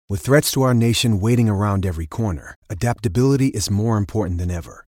With threats to our nation waiting around every corner, adaptability is more important than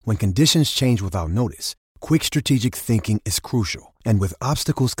ever. When conditions change without notice, quick strategic thinking is crucial. And with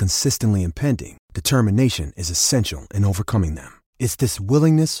obstacles consistently impending, determination is essential in overcoming them. It's this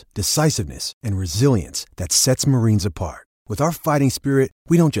willingness, decisiveness, and resilience that sets Marines apart. With our fighting spirit,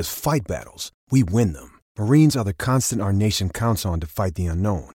 we don't just fight battles, we win them. Marines are the constant our nation counts on to fight the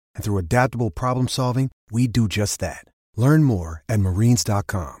unknown. And through adaptable problem solving, we do just that. Learn more at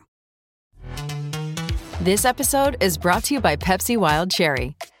marines.com. This episode is brought to you by Pepsi Wild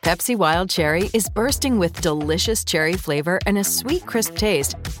Cherry. Pepsi Wild Cherry is bursting with delicious cherry flavor and a sweet, crisp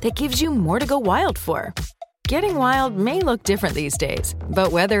taste that gives you more to go wild for. Getting wild may look different these days,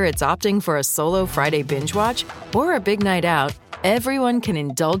 but whether it's opting for a solo Friday binge watch or a big night out, everyone can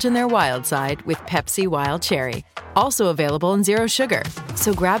indulge in their wild side with Pepsi Wild Cherry. Also available in Zero Sugar.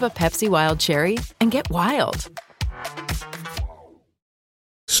 So grab a Pepsi Wild Cherry and get wild.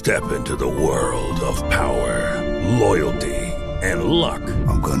 Step into the world of power, loyalty, and luck.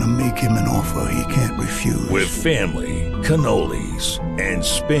 I'm gonna make him an offer he can't refuse. With family, cannolis, and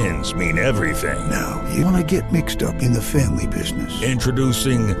spins mean everything. Now, you wanna get mixed up in the family business.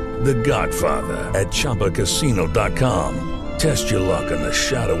 Introducing The Godfather at ChumbaCasino.com. Test your luck in the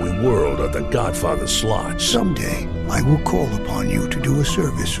shadowy world of The Godfather slot. Someday, I will call upon you to do a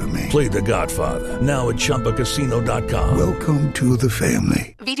service for me. Play The Godfather, now at ChumbaCasino.com. Welcome to the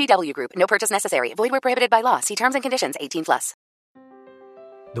family. VGW Group. No purchase necessary. Void where prohibited by law. See terms and conditions. 18+.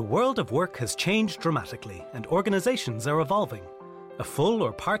 The world of work has changed dramatically, and organizations are evolving. A full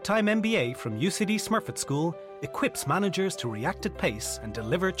or part-time MBA from UCD Smurfit School equips managers to react at pace and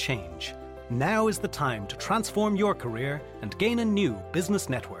deliver change. Now is the time to transform your career and gain a new business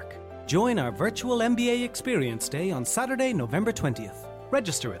network. Join our virtual MBA Experience Day on Saturday, November 20th.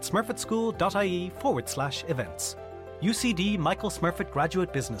 Register at smurfitschool.ie/events. UCD Michael Smurfit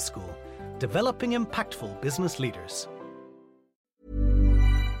Graduate Business School. Developing impactful business leaders.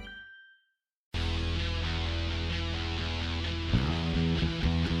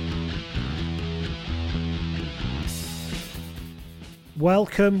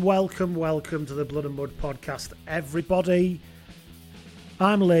 Welcome to the Blood and Mud podcast, everybody.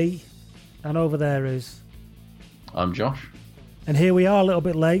 I'm Lee, and over there is... I'm Josh. And here we are, a little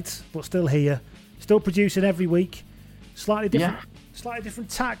bit late, but still here. Still producing every week. Slightly different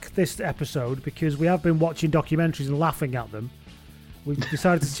tack this episode, because we have been watching documentaries and laughing at them. We've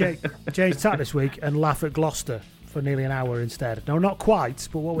decided to change tack this week and laugh at Gloucester for nearly an hour instead. No, not quite,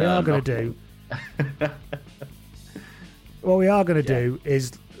 but what we are going to do... What we are going to do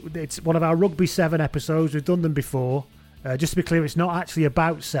is, it's one of our Rugby 7 episodes. We've done them before. Just to be clear, it's not actually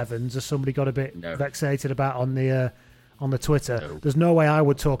about sevens, as somebody got a bit vexated about on the Twitter. No. There's no way I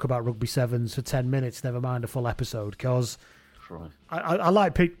would talk about Rugby 7s for 10 minutes, never mind a full episode, because I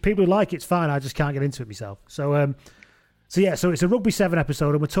like people who like it's fine. I just can't get into it myself. So it's a Rugby 7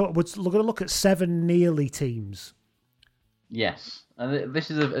 episode, and we're going to look at 7 nearly teams. Yes, and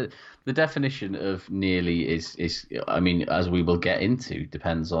this is the definition of nearly is I mean, as we will get into,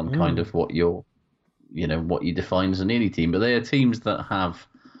 depends on kind of what what you define as a nearly team. But they are teams that have,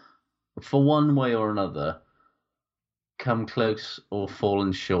 for one way or another, come close or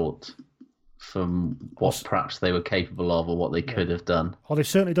fallen short from what perhaps they were capable of or what they could have done. Well, they've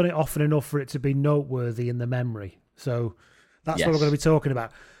certainly done it often enough for it to be noteworthy in the memory. So that's what we're going to be talking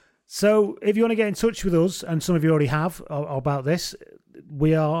about. So if you want to get in touch with us, and some of you already have about this,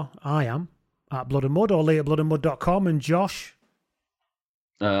 I am at Blood and Mud, or Lee at bloodandmud.com, and Josh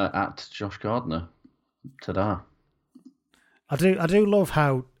at Josh Gardner. Ta-da. I do love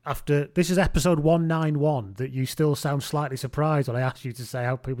how after this is episode 191 that you still sound slightly surprised when I asked you to say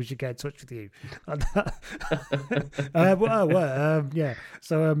how people should get in touch with you. Yeah.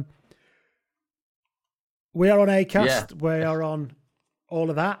 So we are on Acast. Yeah. We are on all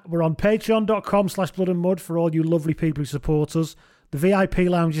of that. We're on patreon.com/bloodandmud for all you lovely people who support us. The VIP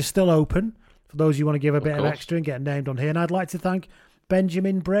lounge is still open for those who want to give a bit of extra and get named on here. And I'd like to thank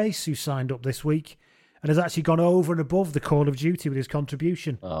Benjamin Brace, who signed up this week and has actually gone over and above the Call of Duty with his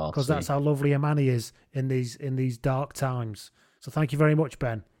contribution, because that's how lovely a man he is in these dark times. So thank you very much,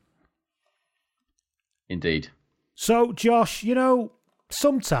 Ben. Indeed. So, Josh,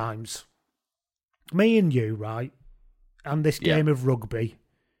 sometimes me and you, right, and this game of rugby,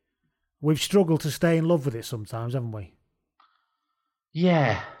 we've struggled to stay in love with it sometimes, haven't we?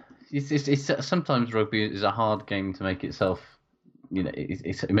 Yeah. It's sometimes rugby is a hard game to make itself,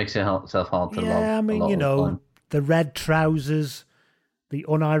 it makes itself hard to love. Yeah, I mean, the red trousers, the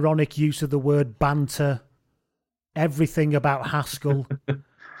unironic use of the word banter, everything about Haskell,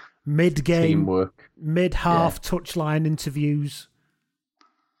 mid-game, teamwork, mid-half touchline interviews.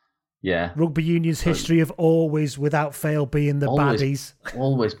 Yeah. Rugby union's history of always, without fail, being the baddies.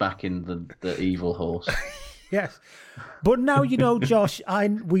 Always backing the evil horse. Yes. But now, Josh,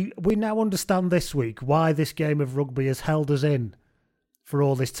 we now understand this week why this game of rugby has held us in for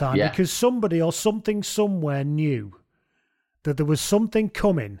all this time. Yeah. Because somebody or something somewhere knew that there was something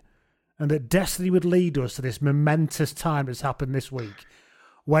coming and that destiny would lead us to this momentous time that's happened this week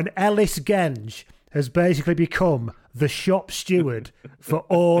when Ellis Genge has basically become the shop steward for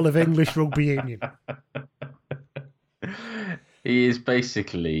all of English rugby union. He is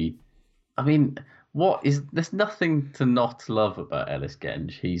basically... I mean, there's nothing to not love about Ellis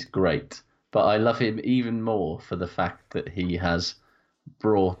Genge. He's great. But I love him even more for the fact that he has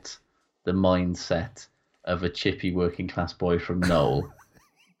brought the mindset of a chippy working class boy from Knoll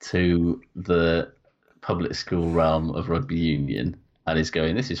to the public school realm of rugby union. And is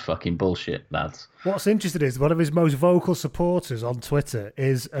going, this is fucking bullshit, lads. What's interesting is one of his most vocal supporters on Twitter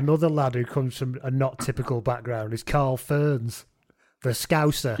is another lad who comes from a not typical background, is Carl Ferns, the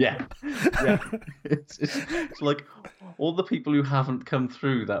Scouser. Yeah. It's like all the people who haven't come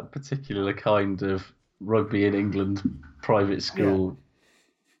through that particular kind of rugby in England private school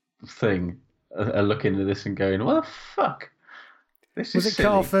thing are looking at this and going, what the fuck? Was it silly.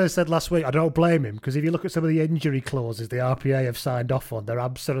 Carl first said last week? I don't blame him, because if you look at some of the injury clauses the RPA have signed off on, they're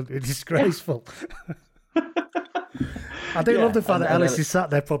absolutely disgraceful. I do love the fact that Ellis is sat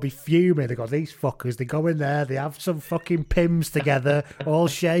there probably fuming. They go, these fuckers, they go in there, they have some fucking pims together, all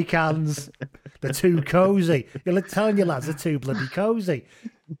shake hands. They're too cosy. You're telling you lads, they're too bloody cosy.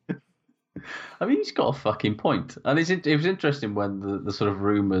 I mean, he's got a fucking point. And it was interesting when the sort of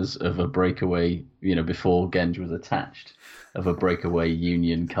rumours of a breakaway, before Genge was attached, of a breakaway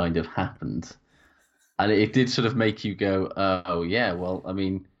union kind of happened. And it did sort of make you go, oh, yeah, well, I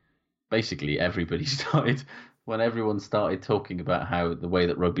mean, basically everybody started, when everyone started talking about how the way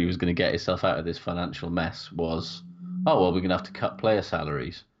that rugby was going to get itself out of this financial mess was, oh, well, we're going to have to cut player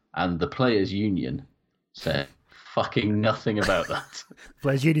salaries. And the players' union said fucking nothing about that.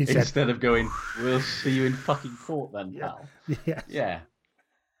 Players' union said... Instead of going, we'll see you in fucking court then, pal. Yeah.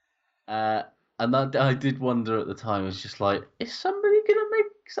 And that, I did wonder at the time, I was just like, is somebody going to make...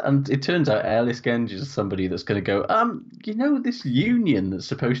 And it turns out Ellis Genge is somebody that's going to go, this union that's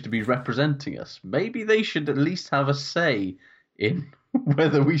supposed to be representing us, maybe they should at least have a say in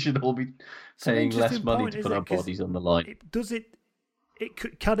whether we should all be paying less money to put our bodies on the line.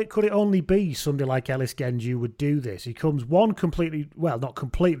 Could it only be somebody like Ellis Genge who would do this? He comes, one, completely, well, not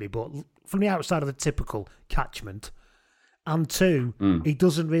completely, but from the outside of the typical catchment, and two, he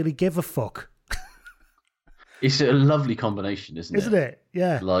doesn't really give a fuck. It's a lovely combination, isn't it?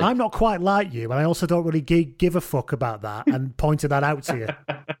 Yeah. I'm not quite like you, and I also don't really give a fuck about that, and pointed that out to you.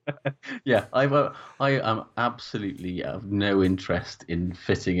 Yeah, I am absolutely have no interest in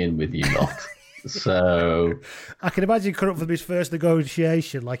fitting in with you lot. So I can imagine coming up from his first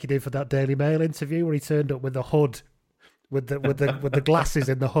negotiation, like he did for that Daily Mail interview, where he turned up with the hood, with the glasses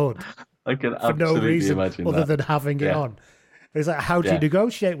in the hood. I can absolutely for no reason imagine other that. than having it on. It's like, how do you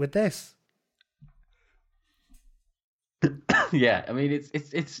negotiate with this? Yeah, I mean,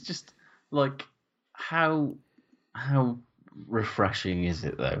 it's just like how refreshing is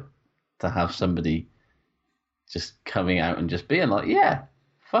it though to have somebody just coming out and just being like, yeah,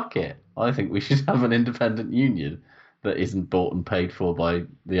 fuck it, I think we should have an independent union that isn't bought and paid for by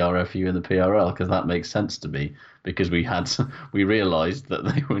the RFU and the PRL, because that makes sense to me, because we realised that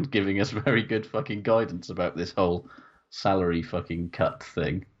they weren't giving us very good fucking guidance about this whole salary fucking cut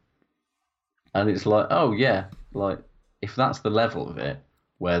thing. And it's like, oh yeah, like if that's the level of it,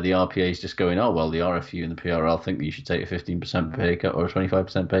 where the RPA is just going, oh well, the RFU and the PRL think that you should take a 15% pay cut or a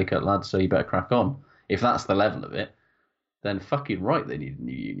 25% pay cut, lads, so you better crack on. If that's the level of it, then fucking right, they need a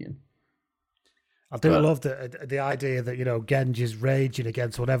new union. I do love the idea that, Genge is raging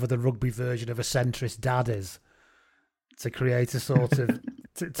against whatever the rugby version of a centrist dad is, to create a sort of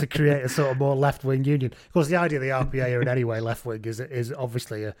to create a sort of more left wing union. Of course, the idea of the RPA are in any way left wing is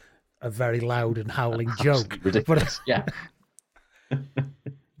obviously a very loud and howling joke. Ridiculous. Yeah.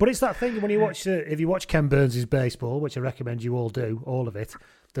 But it's that thing when you watch if you watch Ken Burns' baseball, which I recommend you all do, all of it.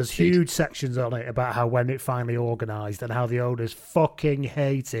 There's huge sections on it about how when it finally organised and how the owners fucking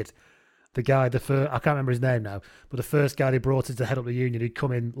hated the guy, I can't remember his name now, but the first guy they brought in to head up the union, he'd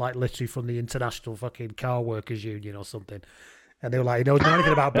come in like literally from the International fucking Car Workers Union or something. And they were like, he knows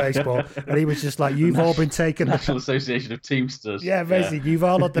anything about baseball. And he was just like, you've all been taken... National Association of Teamsters. Yeah, basically, you've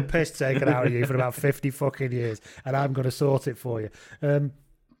all had the piss taken out of you for about 50 fucking years, and I'm going to sort it for you. And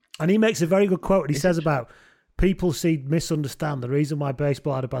he makes a very good quote, and he says about people misunderstand the reason why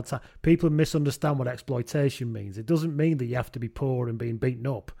baseball had a bad time. People misunderstand what exploitation means. It doesn't mean that you have to be poor and being beaten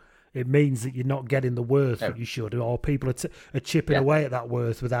up. it means that you're not getting the worth that you should, or people are chipping away at that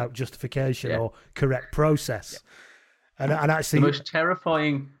worth without justification or correct process. And actually, the most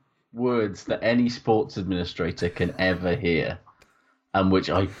terrifying words that any sports administrator can ever hear, and which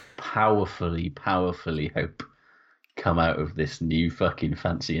I powerfully hope come out of this new fucking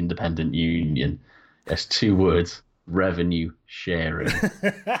fancy independent union. There's 2 words: revenue sharing.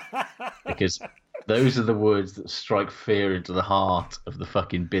 Because those are the words that strike fear into the heart of the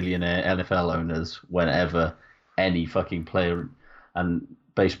fucking billionaire NFL owners whenever any fucking player, and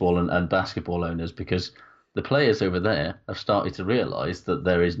baseball and basketball owners, because the players over there have started to realise that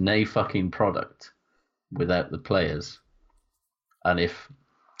there is no fucking product without the players. And if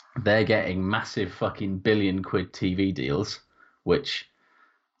they're getting massive fucking billion quid TV deals, which,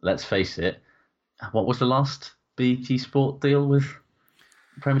 let's face it, what was the last BT Sport deal with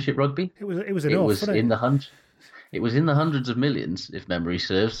Premiership Rugby? It was in the hundreds of millions, if memory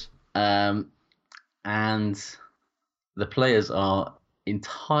serves. And the players are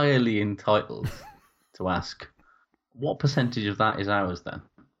entirely entitled to ask, what percentage of that is ours then?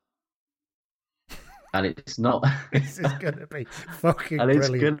 And it's not. This is going to be fucking and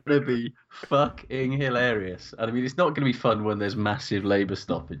brilliant. It's going to be fucking hilarious. And I mean, it's not going to be fun when there's massive labour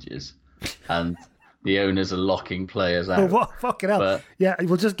stoppages and the owners are locking players out. Well, what fucking hell? But, yeah,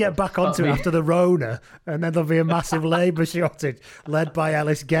 we'll just get back onto it after the Rona, and then there'll be a massive labour shortage led by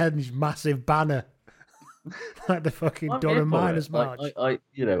Ellis Genge, massive banner, like the fucking Durham Miners March. I've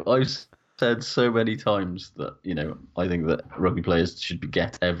said so many times that I think that rugby players should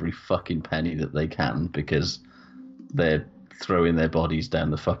get every fucking penny that they can, because they're throwing their bodies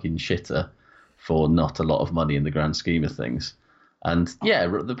down the fucking shitter for not a lot of money in the grand scheme of things. And yeah,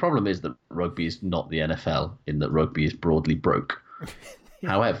 the problem is that rugby is not the NFL, in that rugby is broadly broke.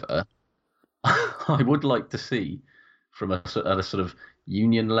 However, I would like to see at a sort of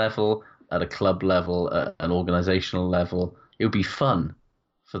union level, at a club level, at an organisational level, it would be fun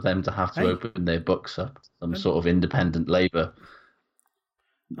for them to have to open their books up to some sort of independent labour.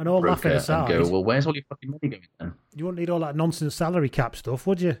 And all laughing aside, and go, well, where's all your fucking money going then? You wouldn't need all that nonsense salary cap stuff,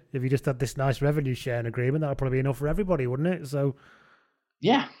 would you? If you just had this nice revenue sharing agreement, that would probably be enough for everybody, wouldn't it? So,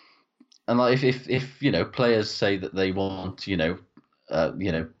 yeah. And like if players say that they want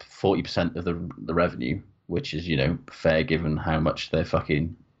 40% of the revenue, which is fair given how much they're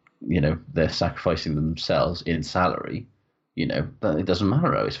fucking they're sacrificing themselves in salary, but it doesn't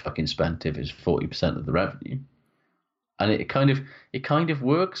matter how it's fucking spent if it's 40% of the revenue. And it kind of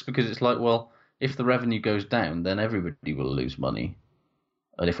works, because it's like, well, if the revenue goes down, then everybody will lose money,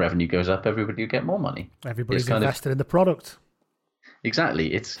 and if revenue goes up, everybody will get more money. Everybody's invested in the product.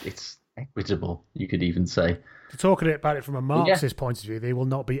 Exactly, it's equitable, you could even say. So talking about it from a Marxist point of view, they will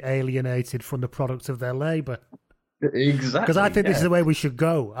not be alienated from the product of their labour. Exactly, because I think this is the way we should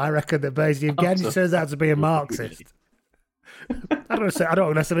go. I reckon that basically, if Genge turns out to be a Marxist, I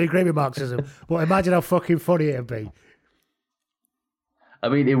don't necessarily agree with Marxism, but imagine how fucking funny it'd be. I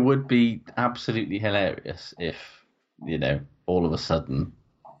mean, it would be absolutely hilarious if, all of a sudden,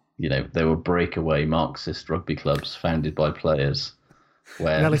 there were breakaway Marxist rugby clubs founded by players.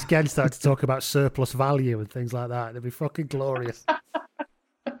 Where Ellis Genge started to talk about surplus value and things like that. It'd be fucking glorious.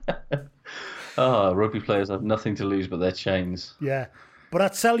 Rugby players have nothing to lose but their chains. Yeah. But I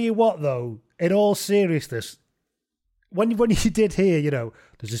tell you what, though, in all seriousness, when you did hear,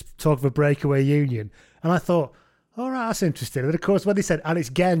 there's this talk of a breakaway union, and I thought, all right, that's interesting. And of course, when they said, and it's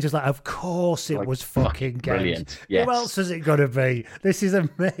Genge, just like, of course it was fucking Genge. Brilliant. Yes. Who else is it going to be? This is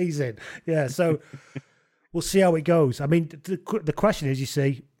amazing. Yeah, so we'll see how it goes. I mean, the question is, you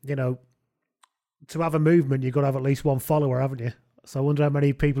see, to have a movement, you've got to have at least one follower, haven't you? So I wonder how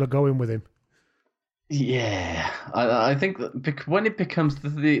many people are going with him. Yeah, I think that when it becomes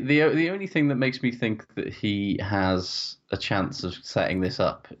the only thing that makes me think that he has a chance of setting this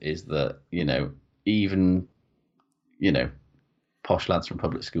up is that, even posh lads from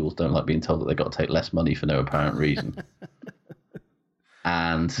public schools don't like being told that they've got to take less money for no apparent reason.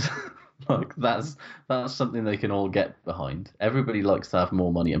 And like that's something they can all get behind. Everybody likes to have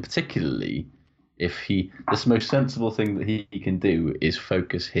more money, and particularly if the most sensible thing that he can do is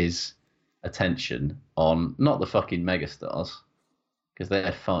focus his attention on not the fucking megastars, because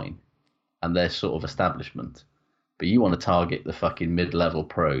they're fine and they're sort of establishment, but you want to target the fucking mid-level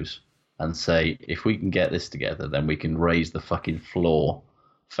pros and say, if we can get this together, then we can raise the fucking floor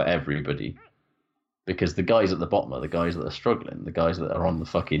for everybody. Because the guys at the bottom are the guys that are struggling, the guys that are on the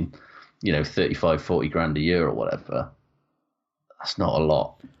fucking, 35, 40 grand a year or whatever. That's not a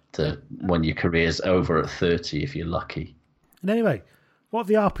lot to when your career's over at 30 if you're lucky. And anyway, what have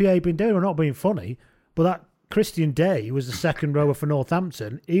the RPA been doing? We're not being funny, but that Christian Day, who was the second rower for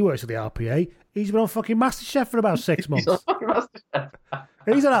Northampton, he works at the RPA. He's been on fucking MasterChef for about 6 months.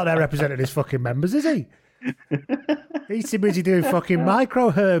 He's not out there representing his fucking members, is he? He's too busy doing fucking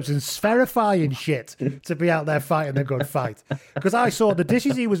micro herbs and spherifying shit to be out there fighting the good fight. Because I saw the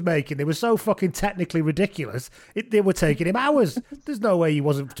dishes he was making, they were so fucking technically ridiculous, they were taking him hours. There's no way he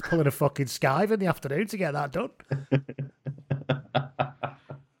wasn't pulling a fucking skive in the afternoon to get that done.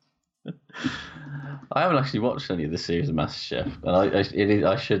 I haven't actually watched any of the series of MasterChef, and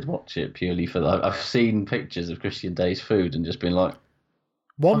I should watch it purely for that. I've seen pictures of Christian Day's food and just been like,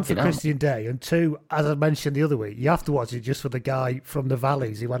 one, for Christian Day, and two, as I mentioned the other week, you have to watch it just for the guy from the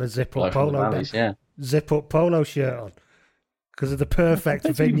Valleys who had a zip-up polo, zip-up polo shirt on, because of the perfect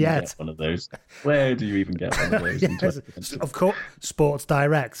vignette. One of those. Where do you even get one of those? Yes, of course, Sports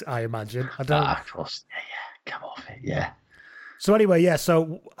Direct, I imagine. I don't. Of course. Yeah. Come off it. Yeah. So anyway,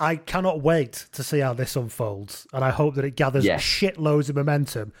 so I cannot wait to see how this unfolds, and I hope that it gathers shitloads of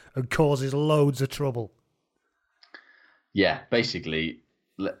momentum and causes loads of trouble. Yeah, basically.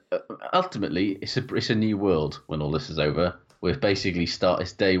 Ultimately, it's a new world when all this is over. We've basically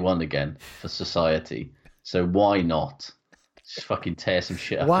it's day one again for society. So why not just fucking tear some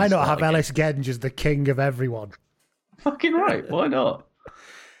shit up? Why not have Ellis Genge as the king of everyone? Fucking right. Why not?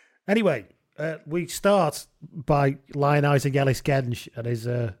 Anyway, we start by lionising Ellis Genge and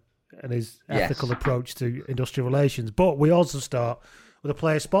his ethical approach to industrial relations. But we also start with a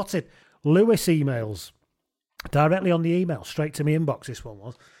player spotted. Lewis emails. Directly on the email, straight to my inbox, this one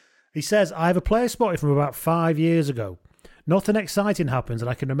was. He says, I have a player spotted from about 5 years ago. Nothing exciting happens, and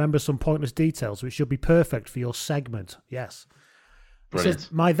I can remember some pointless details, which should be perfect for your segment. Yes. Brilliant. He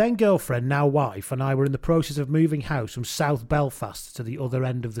says, my then girlfriend, now wife, and I were in the process of moving house from South Belfast to the other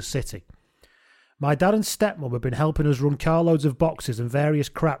end of the city. My dad and stepmom have been helping us run carloads of boxes and various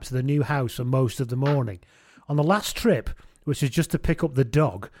crap to the new house for most of the morning. On the last trip, which is just to pick up the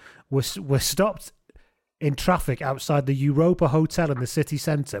dog, we're stopped in traffic outside the Europa Hotel in the city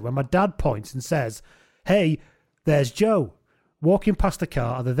centre when my dad points and says, hey, there's Joe. Walking past the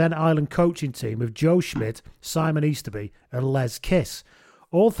car are the then Island coaching team of Joe Schmidt, Simon Easterby and Les Kiss.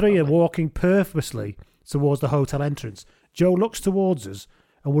 All three are walking purposely towards the hotel entrance. Joe looks towards us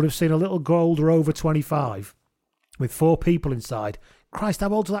and would have seen a little gold Rover 25 with 4 people inside. Christ, how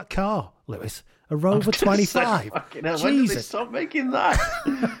old's that car, Lewis? A Rover 25? Jesus. When did they stop making that?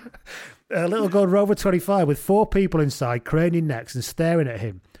 A little gold Rover 25 with 4 people inside, craning necks and staring at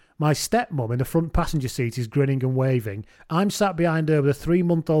him. My stepmom in the front passenger seat is grinning and waving. I'm sat behind her with a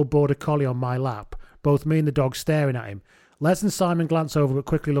 3-month-old border collie on my lap, both me and the dog staring at him. Les and Simon glance over but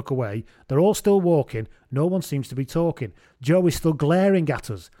quickly look away. They're all still walking. No one seems to be talking. Joe is still glaring at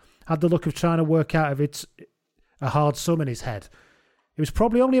us. Had the look of trying to work out if it's a hard sum in his head. It was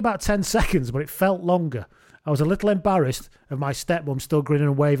probably only about 10 seconds, but it felt longer. I was a little embarrassed of my stepmom still grinning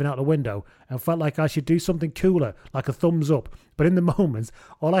and waving out the window and felt like I should do something cooler, like a thumbs up. But in the moment,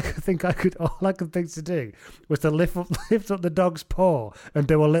 all I could think to do was to lift up the dog's paw and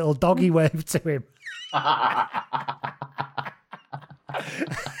do a little doggy wave to him.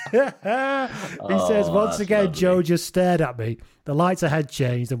 He says, once again, lovely. Joe just stared at me. The lights ahead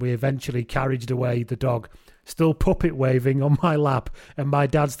changed and we eventually carried away the dog, still puppet waving on my lap, and my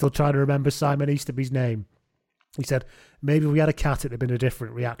dad still trying to remember Simon Easterby's name. He said, maybe if we had a cat, it'd have been a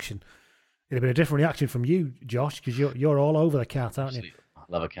different reaction. It'd have been a different reaction from you, Josh, because you're all over the cat, aren't you? I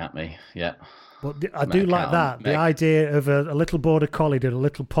love a cat, me. Yeah. But I do like that. The idea of a little border collie doing a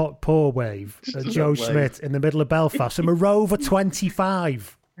little paw wave at Joe Schmidt in the middle of Belfast from a Rover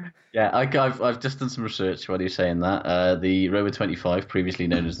 25. Yeah, I've just done some research while you're saying that. The Rover 25, previously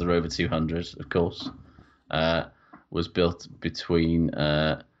known as the Rover 200, of course, was built between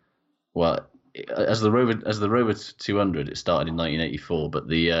as the Rover 200, it started in 1984, but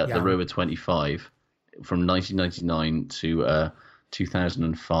the Rover 25 from 1999 to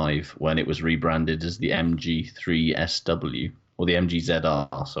 2005, when it was rebranded as the MG3SW or the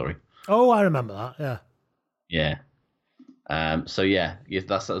MGZR. Sorry. Oh, I remember that. Yeah. Yeah. So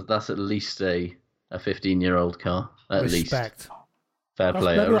that's at least a 15-year-old car. At Respect. Least. Fair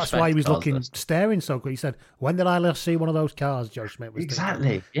play. Maybe that's why he was staring so quick. He said, "When did I last see one of those cars?" Joe Schmidt was exactly.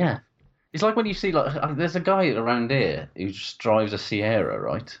 Thinking. Yeah. It's like when you see there's a guy around here who just drives a Sierra,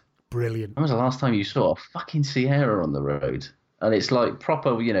 right? Brilliant. When was the last time you saw a fucking Sierra on the road? And it's like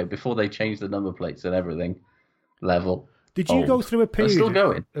proper, before they changed the number plates and everything, level. Did you go through a period still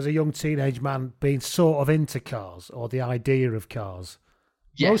going. as a young teenage man being sort of into cars or the idea of cars?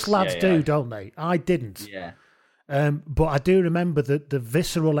 Yes, most lads do, don't they? I didn't. Yeah. But I do remember the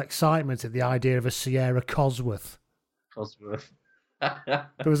visceral excitement at the idea of a Sierra Cosworth. There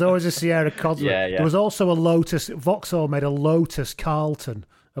was always a Sierra Cosworth. Yeah, yeah. There was also a Lotus. Vauxhall made a Lotus Carlton.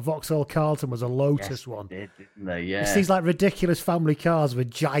 A Vauxhall Carlton was a Lotus one. They did, didn't they? Yeah. It's these like ridiculous family cars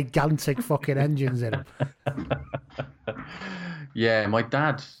with gigantic fucking engines in them. Yeah, my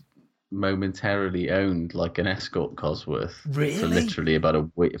dad momentarily owned like an Escort Cosworth. Really? For literally about a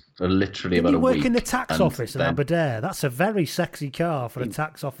week. Did he work in the tax office in Aberdare? That's a very sexy car for a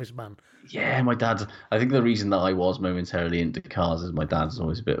tax office man. Yeah, my dad. I think the reason that I was momentarily into cars is my dad's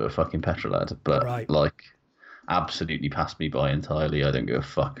always a bit of a fucking petrol lad, but like absolutely passed me by entirely. I don't give a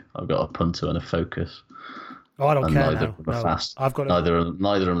fuck. I've got a Punto and a Focus. Oh, I don't and care neither now. of them are fast. I've got neither of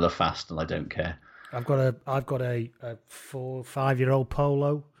them are fast, and I don't care. I've got a 4-5-year-old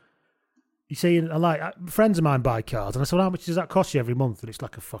Polo. You see, friends of mine buy cars, and I said, "How much does that cost you every month?" And it's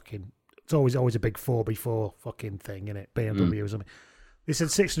like it's always a big 4x4 fucking thing, isn't it? BMW or something. They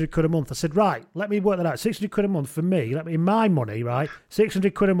said 600 quid a month. I said, right, let me work that out. 600 quid a month for me, in my money, right?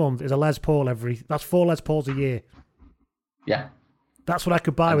 600 quid a month is a Les Paul that's 4 Les Pauls a year. Yeah. That's what I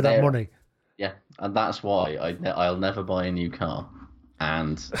could buy with that money. Yeah, and that's why I'll never buy a new car.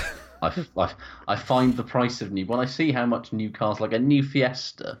 And I find the price of when I see how much new cars, like a new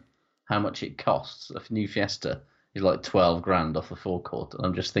Fiesta, how much it costs. A new Fiesta is like 12 grand off the forecourt. And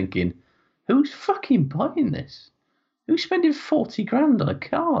I'm just thinking, who's fucking buying this? Who's spending 40 grand on a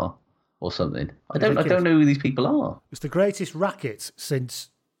car or something? I don't know who these people are. It's the greatest racket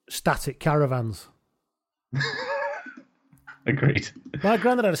since static caravans. Agreed. My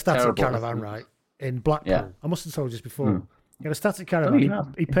granddad had a static caravan, right, in Blackpool. Yeah. I must have told you this before. He had a static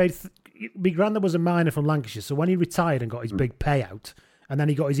caravan. He paid. My granddad was a miner from Lancashire, so when he retired and got his big payout, and then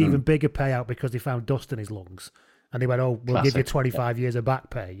he got his even bigger payout because they found dust in his lungs, and they went, "Oh, we'll give you 25 years of back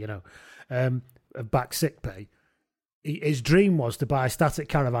pay, of back sick pay." His dream was to buy a static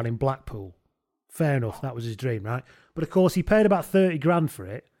caravan in Blackpool. Fair enough, that was his dream, right? But of course, he paid about 30 grand for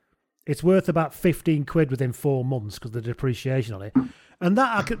it. It's worth about 15 quid within 4 months because of the depreciation on it. And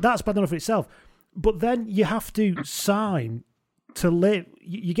that's bad enough for itself. But then you have to sign to live.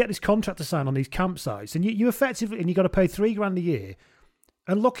 You get this contract to sign on these campsites, and you effectively, and you got to pay 3 grand a year.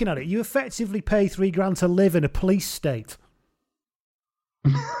 And looking at it, you effectively pay 3 grand to live in a police state.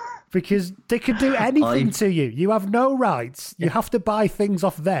 Because they can do anything to you. You have no rights. You have to buy things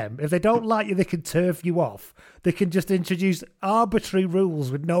off them. If they don't like you, they can turf you off. They can just introduce arbitrary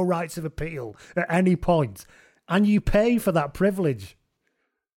rules with no rights of appeal at any point. And you pay for that privilege.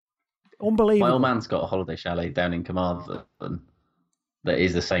 Unbelievable. My old man's got a holiday chalet down in Carmarthen that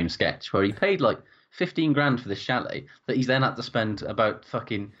is the same sketch, where he paid like 15 grand for this chalet that he's then had to spend about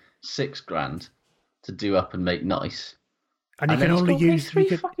fucking 6 grand to do up and make nice. And you can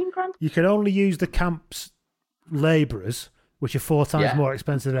only use the camp's labourers, which are 4 times more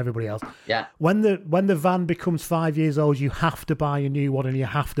expensive than everybody else. Yeah. When the van becomes 5 years old, you have to buy a new one, and you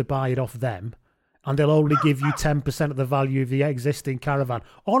have to buy it off them, and they'll only give you 10% of the value of the existing caravan.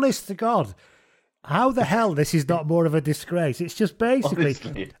 Honest to God, how the hell this is not more of a disgrace? It's just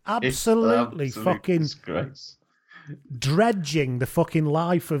basically absolutely fucking disgrace. Dredging the fucking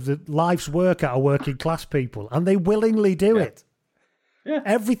life's work out of working class people, and they willingly do it. Yeah,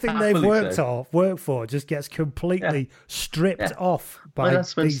 everything they've worked for just gets completely stripped off by my dad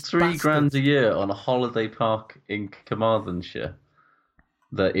spends these 3 grand bastards. a year on a holiday park in Carmarthenshire.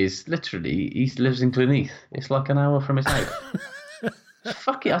 That is literally, he lives in Gleneath. It's like an hour from his house.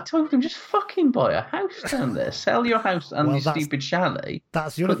 Fuck it! I told him, just fucking buy a house down there. Sell your house and your stupid chalet.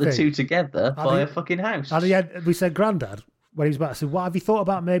 That's the other thing. Put the two together, buy a fucking house. And we said, Grandad, when he was about, I said, "What have you thought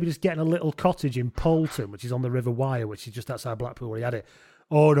about maybe just getting a little cottage in Poulton, which is on the River Wyre, which is just outside Blackpool, where he had it?"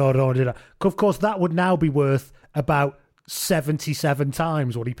 Oh no, don't do that. Of course, that would now be worth about 77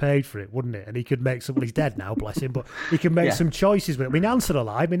 times what he paid for it, wouldn't it? And he could make some. Well, he's dead now, bless him, but he can make some choices with it. My nan's still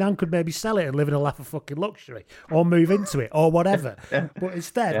alive. My nan could maybe sell it and live in a life of fucking luxury, or move into it, or whatever. But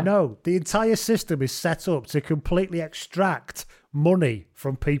instead, no. The entire system is set up to completely extract money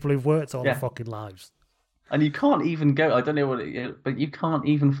from people who've worked all their fucking lives. And you can't even go. I don't know what, but you can't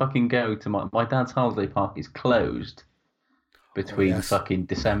even fucking go to my dad's holiday park is closed between fucking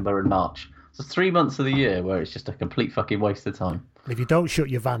December and March. So 3 months of the year where it's just a complete fucking waste of time. If you don't shut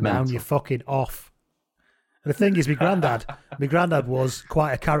your van down, you're fucking off. And the thing is, my granddad was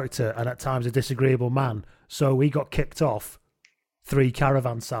quite a character and at times a disagreeable man. So he got kicked off 3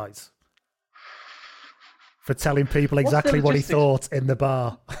 caravan sites for telling people exactly what he thought in the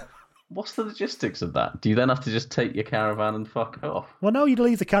bar. What's the logistics of that? Do you then have to just take your caravan and fuck off? Well, no, you'd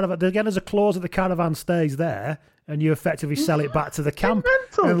leave the caravan. Again, there's a clause that the caravan stays there, and you effectively sell it back to the camp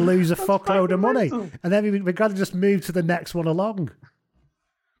and lose a fuckload of money. And then my granddad just moved to the next one along.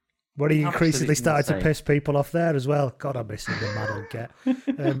 When he increasingly started to piss people off there as well. God, I'm missing the mad old get.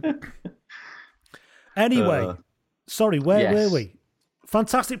 Anyway, sorry, where were we?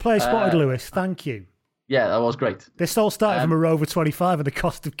 Fantastic play spotted, Lewis. Thank you. Yeah, that was great. This all started from a Rover 25 and the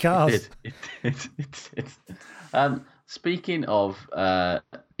cost of cars. Speaking of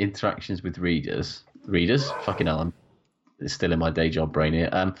interactions with readers, fucking hell, it's still in my day job brain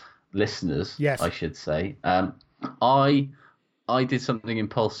here. Listeners, yes. I should say. I did something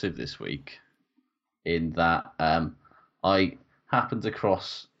impulsive this week in that I happened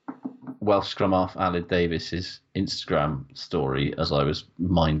across Welsh scrum half Aled Davis's Instagram story as I was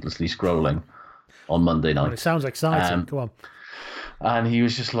mindlessly scrolling on Monday night. Well, it sounds exciting. Go on. And he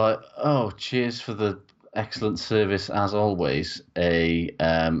was just like, "Oh, cheers for the excellent service as always.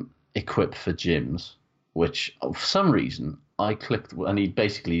 Equip for gyms," which for some reason I clicked, and he'd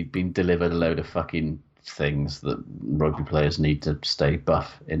basically been delivered a load of fucking things that rugby players need to stay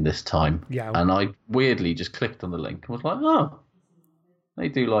buff in this time. Yeah. And I weirdly just clicked on the link and was like, "Oh, they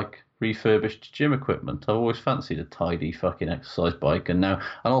do like refurbished gym equipment. I've always fancied a tidy fucking exercise bike, and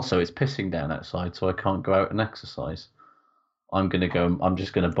also it's pissing down outside, so I can't go out and exercise. I'm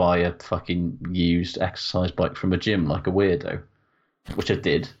just gonna buy a fucking used exercise bike from a gym like a weirdo," which I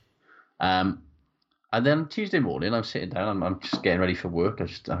did. And then Tuesday morning, I'm sitting down, I'm just getting ready for work, I'm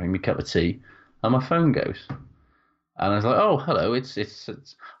just having my cup of tea, and my phone goes. And I was like, "Oh, hello, it's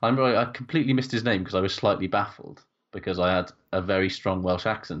I completely missed his name because I was slightly baffled because I had a very strong Welsh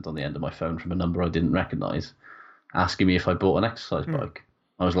accent on the end of my phone from a number I didn't recognise, asking me if I bought an exercise bike.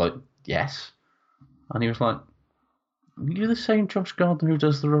 I was like, "Yes." And he was like, "You're the same Josh Gardner who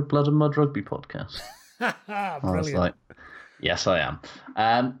does the Blood and Mud Rugby podcast." I was like, "Yes, I am."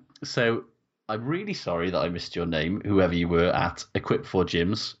 So I'm really sorry that I missed your name, whoever you were at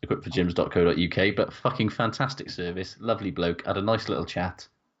Equip4Gyms, equip4gyms.co.uk, but fucking fantastic service, lovely bloke, had a nice little chat,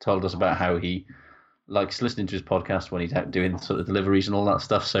 told us about how he likes listening to his podcast when he's out doing sort of deliveries and all that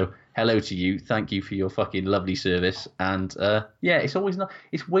stuff. So hello to you, thank you for your fucking lovely service, and it's always nice.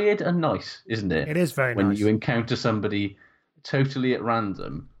 It's weird and nice, isn't it? It is very nice when you nice. encounter somebody totally at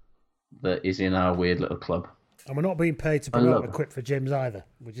random that is in our weird little club. And we're not being paid to promote Equip for Gyms either.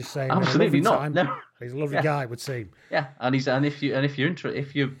 We're just saying absolutely not. Time. No. He's a lovely guy, it would seem. Yeah, and if you're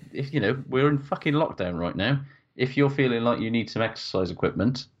if you know, we're in fucking lockdown right now. If you're feeling like you need some exercise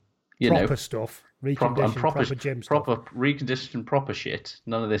equipment, proper stuff, proper gym stuff, proper reconditioned, proper shit.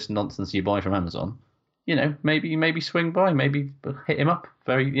 None of this nonsense you buy from Amazon. You know, maybe swing by, maybe hit him up.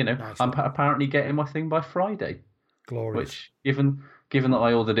 Nice. I'm apparently getting my thing by Friday. Glorious. Which, given that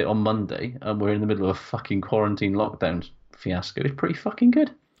I ordered it on Monday and we're in the middle of a fucking quarantine lockdown fiasco, it's pretty fucking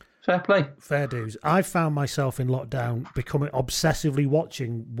good. Fair play. Fair dues. I found myself in lockdown becoming obsessively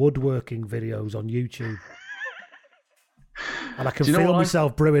watching woodworking videos on YouTube. And I can feel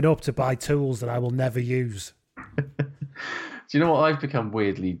myself brewing up to buy tools that I will never use. Do you know what I've become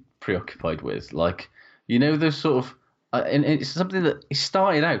weirdly preoccupied with? Like, you know, those sort of... and it's something that it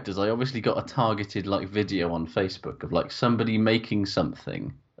started out as I obviously got a targeted like video on Facebook of like somebody making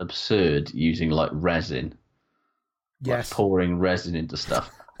something absurd using like resin, like pouring resin into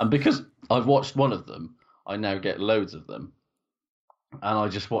stuff. And because I've watched one of them, I now get loads of them, and I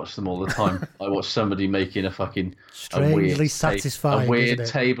just watch them all the time. I watch somebody making a fucking strangely satisfying, a weird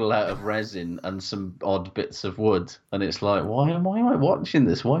table out of resin and some odd bits of wood, and it's like, why am I watching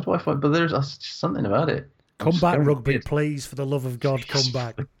this? Why do I find? But there's just something about it. Come back, rugby, please, for the love of God, come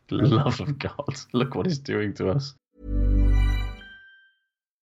back. For the love of God. Look what it's doing to us.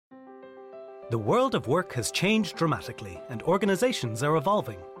 The world of work has changed dramatically, and organisations are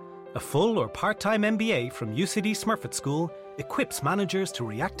evolving. A full or part-time MBA from UCD Smurfit School equips managers to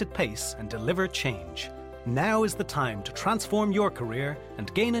react at pace and deliver change. Now is the time to transform your career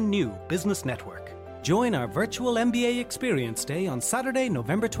and gain a new business network. Join our virtual MBA Experience Day on Saturday,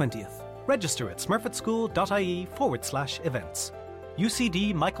 November 20th. Register at smurfitschool.ie/events.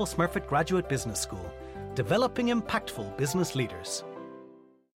 UCD Michael Smurfit Graduate Business School. Developing impactful business leaders.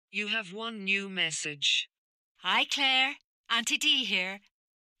 You have one new message. Hi, Claire. Auntie Dee here.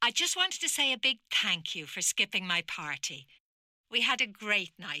 I just wanted to say a big thank you for skipping my party. We had a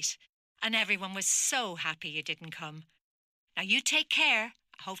great night, and everyone was so happy you didn't come. Now you take care.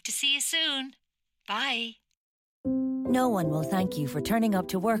 I hope to see you soon. Bye. No one will thank you for turning up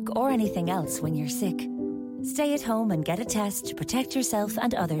to work or anything else when you're sick. Stay at home and get a test to protect yourself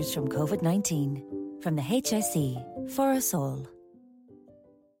and others from COVID-19. From the HSE, for us all.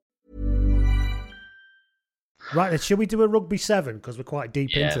 Right, then, should we do a Rugby 7? Because we're quite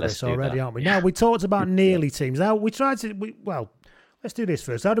deep into this already, aren't we? Now, we talked about nearly teams. Now, we tried to... let's do this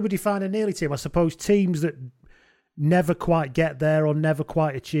first. How do we define a nearly team? I suppose teams that never quite get there or never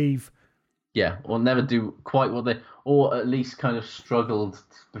quite achieve. Yeah, or never do quite what they, or at least kind of struggled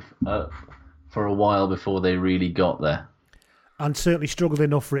for a while before they really got there. And certainly struggled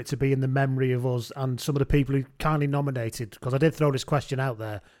enough for it to be in the memory of us and some of the people who kindly nominated, because I did throw this question out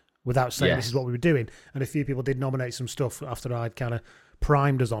there without saying this is what we were doing, and a few people did nominate some stuff after I'd kind of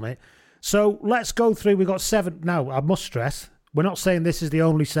primed us on it. So let's go through. We've got 7. Now, I must stress, we're not saying this is the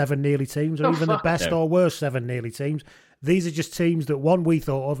only 7 nearly teams or even the best or worst 7 nearly teams. These are just teams that, 1, we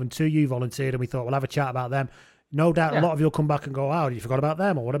thought of, and 2, you volunteered, and we thought we'll have a chat about them. No doubt a lot of you will come back and go, oh, you forgot about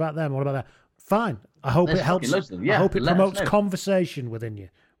them, or what about them, or what about that? Fine. I hope it helps. I hope it promotes conversation with you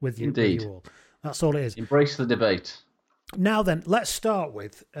all. That's all it is. Embrace the debate. Now then, let's start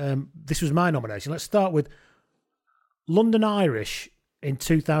with, this was my nomination, let's start with London Irish in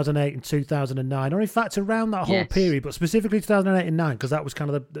 2008 and 2009, or in fact around that whole period, but specifically 2008 and 9, because that was kind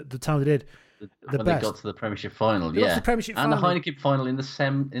of the time they did the when best. They got to the Premiership final, They got to the Premiership and final. the Heineken final in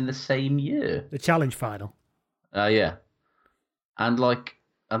the same year. The Challenge final. Yeah. And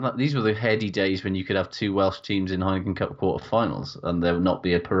these were the heady days when you could have 2 Welsh teams in Heineken Cup quarterfinals and there would not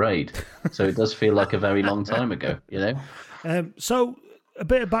be a parade. So it does feel like a very long time ago, you know? So a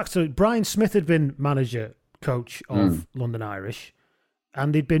bit of backstory. Brian Smith had been coach of London Irish,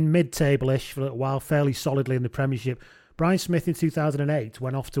 and he'd been mid-table-ish for a little while, fairly solidly in the Premiership. Brian Smith in 2008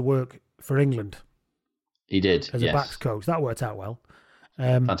 went off to work for England. He did, as a backs coach. That worked out well.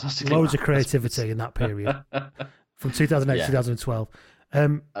 Fantastic. Loads of creativity in that period from 2008 to 2012.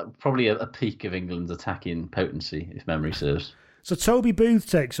 Probably a peak of England's attacking potency, if memory serves. So Toby Booth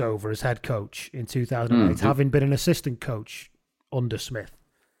takes over as head coach in 2008, having been an assistant coach under Smith.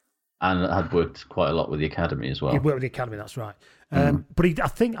 And had worked quite a lot with the academy as well. He worked with the academy, that's right. But I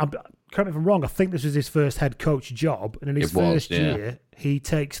think, correct me if I'm wrong, I think this was his first head coach job. And in his first year, he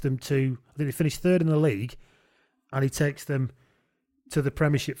takes them to, I think they finished 3rd in the league, and he takes them to the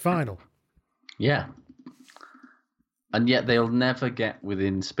Premiership final. Yeah. And yet they'll never get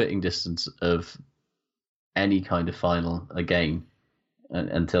within spitting distance of any kind of final again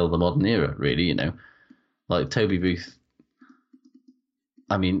until the modern era, really, you know. Like Toby Booth,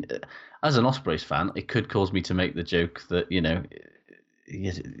 I mean, as an Ospreys fan, it could cause me to make the joke that,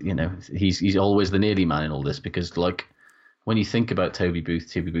 he's always the nearly man in all this, because, like, when you think about Toby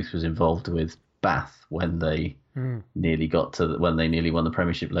Booth was involved with Bath when they nearly got to when they nearly won the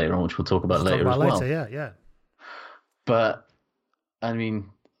Premiership later on, which we'll talk about later as well. Yeah. But, I mean,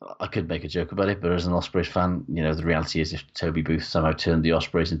 I could make a joke about it, but as an Ospreys fan, the reality is if Toby Booth somehow turned the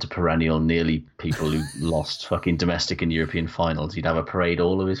Ospreys into perennial nearly people who lost fucking domestic and European finals, he'd have a parade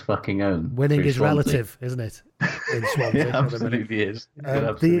all of his fucking own. Winning is relative, isn't it? In Swansea. It absolutely is. It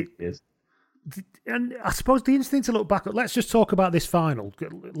absolutely is. And I suppose the instinct to look back, let's just talk about this final.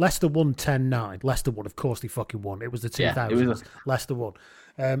 Leicester won 10-9. Leicester won, of course they fucking won. It was the 2000s. Leicester won.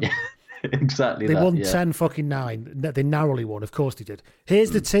 Exactly. They won 10-9. They narrowly won, of course they did. Here's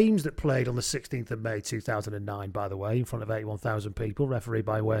the teams that played on the 16th of May 2009, by the way, in front of 81,000 people, refereed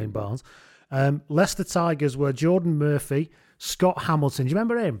by Wayne Barnes. Leicester Tigers were Jordan Murphy, Scott Hamilton. Do you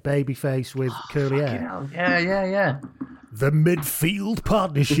remember him? Babyface with curly hair. Yeah. The midfield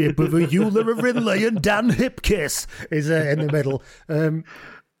partnership of a Euler of Rinley and Dan Hipkiss is in the middle.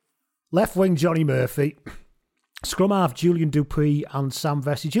 Left wing Johnny Murphy. Scrum half Julian Dupuis and Sam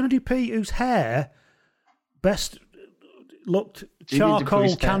Vesey. Julian Dupuis, whose hair best looked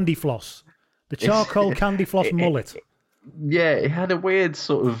charcoal candy floss. The charcoal candy floss mullet. Yeah, it had a weird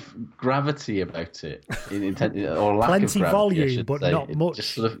sort of gravity about it, or lack plenty of gravity, volume, but not much.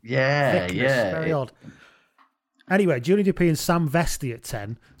 Just sort of, very odd. Anyway, Julian Dupuis and Sam Vesty at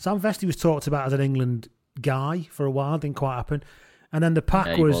 10. Sam Vesty was talked about as an England guy for a while, didn't quite happen. And then the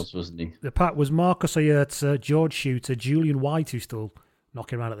pack wasn't he? The pack was Marcus Ayerza, George Shooter, Julian White, who's still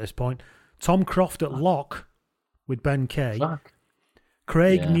knocking around at this point, Tom Croft at lock with Ben Kay,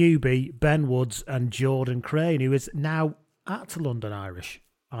 Craig Newby, Ben Woods, and Jordan Crane, who is now at London Irish,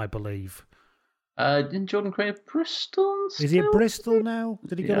 I believe. Didn't Jordan Crane at Bristol? Is he at Bristol now?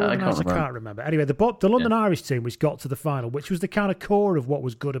 Did he go to London Irish? I can't remember. Anyway, the London Irish team, which got to the final, which was the kind of core of what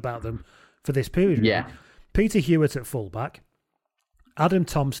was good about them for this period. Yeah. Peter Hewitt at fullback. Adam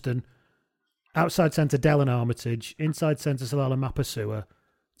Thompson, outside centre Dellen Armitage, inside centre Salala Mapasua,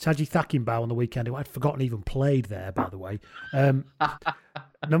 Taji Thakinbau on the weekend, who I'd forgotten even played there, by the way.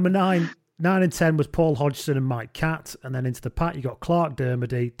 Number 9 and 10 was Paul Hodgson and Mike Catt, and then into the pack you got Clark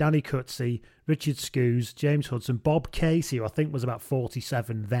Dermody, Danny Cutsey, Richard Scoos, James Hudson, Bob Casey, who I think was about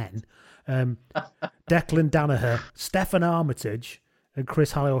 47 then, Declan Danaher, Stefan Armitage, and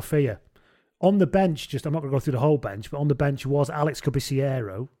Chris Halleofia. On the bench, I'm not going to go through the whole bench, but on the bench was Alex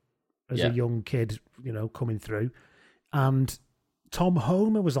Cabiciero as a young kid, coming through. and Tom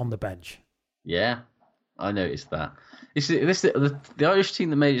Homer was on the bench. Yeah, I noticed that. The Irish team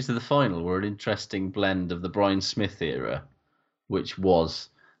that made it to the final were an interesting blend of the Brian Smith era, which was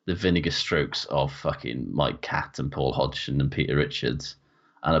the vinegar strokes of fucking Mike Catt and Paul Hodgson and Peter Richards,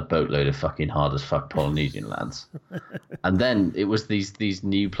 and a boatload of fucking hard as fuck Polynesian lads. And then it was these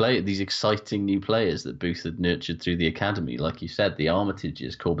exciting new players that Booth had nurtured through the academy. Like you said, the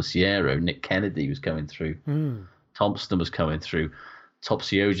Armitages, Corbisiero, Nick Kennedy was coming through. Thompson was coming through.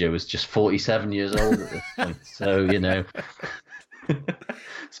 Topsiojo was just 47 years old at this point. So, you know.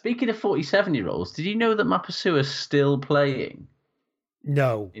 Speaking of 47-year-olds, did you know that Mapasua's still playing?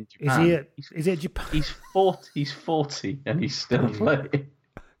 No. In Japan? Is it Japan? He's 40 and he's still playing.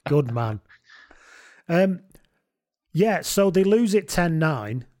 Good man. Yeah, so they lose it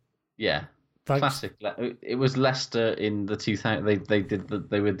 10-9. Yeah. Thanks. Classic. It was Leicester in the 2000.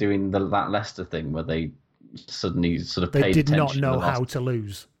 They were doing that Leicester thing where they suddenly sort of paid attention. They did not know how to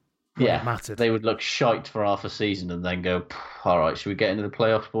lose. Yeah, it mattered. They would look shite for half a season and then go, all right, should we get into the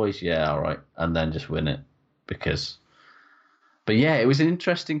playoffs, boys? Yeah, all right, and then just win it But yeah, it was an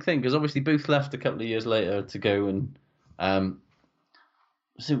interesting thing because obviously Booth left a couple of years later to go and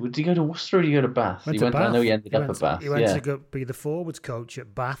so did he go to Worcester or did he go to Bath? Bath. I know he ended up at Bath. He went to go be the forwards coach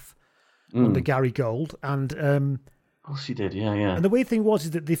at Bath under Gary Gold, and of course he did. Yeah. And the weird thing was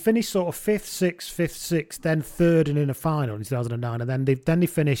is that they finished sort of fifth, sixth, then third, and in a final in 2009, and then they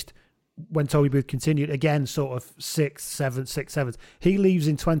finished when Toby Booth continued again, sort of sixth, seventh. He leaves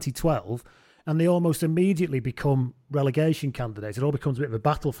in 2012. And they almost immediately become relegation candidates. It all becomes a bit of a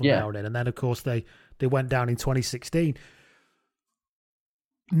battle from now on in. And then, of course, they went down in 2016.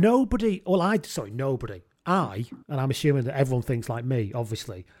 Nobody, and I'm assuming that everyone thinks like me,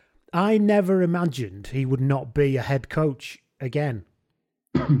 obviously, I never imagined he would not be a head coach again.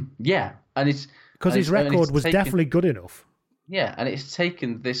 Yeah. And it's... Because his record was definitely good enough. Yeah, and it's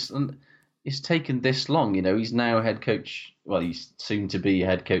taken this long. You know, he's now head coach. Well, he's soon to be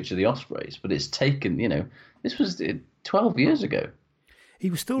head coach of the Ospreys, but it's taken. You know, this was 12 years ago.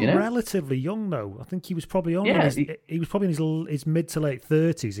 He was still relatively young, though. I think he was probably only he was probably in his mid to late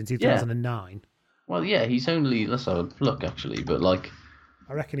 30s in 2009. Yeah. Well, yeah, he's only. Let's have a look, actually, but like,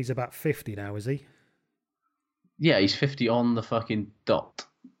 I reckon he's about 50 now. Is he? Yeah, he's 50 on the fucking dot.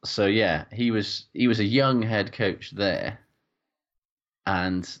 So yeah, he was a young head coach there.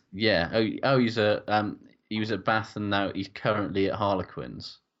 And yeah, he was at Bath, and now he's currently at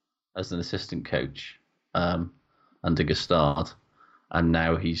Harlequins as an assistant coach under Gustard, and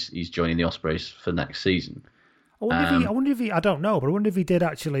now he's joining the Ospreys for next season. I wonder if he. I don't know, but I wonder if he did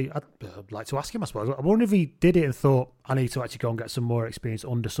actually. I'd like to ask him. I suppose. I wonder if he did it and thought, I need to actually go and get some more experience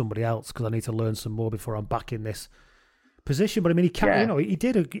under somebody else because I need to learn some more before I'm back in this position. But I mean, he can't. Yeah. You know, he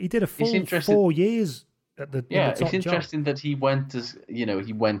did a full 4 years. It's interesting that he went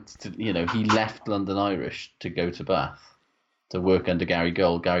he left London Irish to go to Bath to work under Gary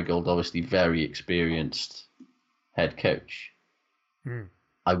Gold. Gary Gold, obviously very experienced head coach. You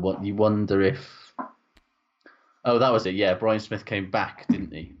wonder if... Oh, that was it. Yeah, Brian Smith came back,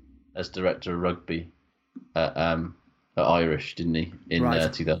 didn't he, as director of rugby at Irish, didn't he, in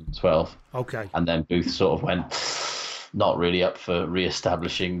 2012? Okay. And then Booth sort of went... not really up for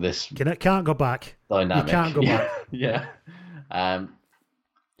re-establishing this. Can't go back. Dynamic. You can't go back. Yeah. And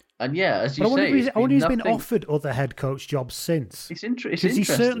yeah, as you say, I wonder if he's been offered other head coach jobs since. It's interesting. Because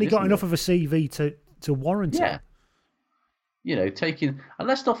he's certainly got enough of a CV to warrant it. You know, and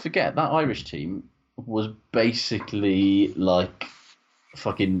let's not forget that Irish team was basically like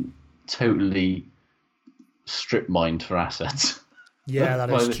fucking totally strip mined for assets. Yeah, that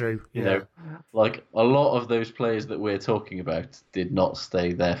is true. You know, like a lot of those players that we're talking about did not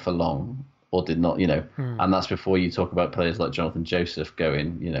stay there for long, or did not, you know, and that's before you talk about players like Jonathan Joseph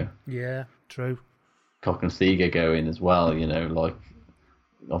going, you know. Yeah, true. Cockney going as well, you know, like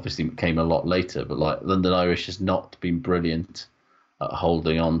obviously came a lot later, but like London Irish has not been brilliant at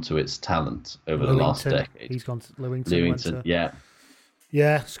holding on to its talent over the last decade. He's gone to Lewington. Yeah.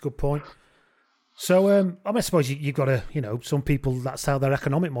 Yeah, that's a good point. So, I suppose you've got to, you know, some people, that's how their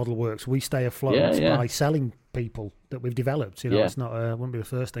economic model works. We stay afloat by selling people that we've developed. You know, it's not, wouldn't be the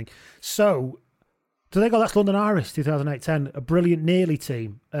first thing. So, that's London Irish, 2008-10, a brilliant nearly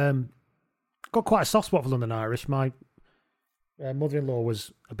team. Got quite a soft spot for London Irish. My mother-in-law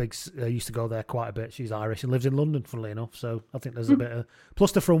was used to go there quite a bit. She's Irish and lives in London, funnily enough. So, I think there's a bit of,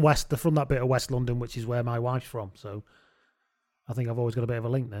 plus they're from that bit of West London, which is where my wife's from. So, I think I've always got a bit of a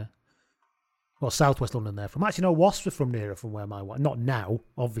link there. Well, Southwest London there from. Actually, no, Wasps are from nearer from where my wife... Not now,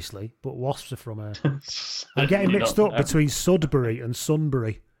 obviously, but Wasps are from... I'm getting mixed up between Sudbury and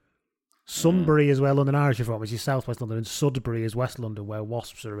Sunbury. Sunbury is where London Irish are from, which is southwest London, and Sudbury is West London, where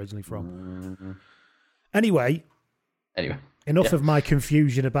Wasps are originally from. Anyway, enough of my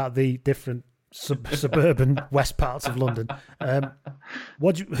confusion about the different suburban west parts of London.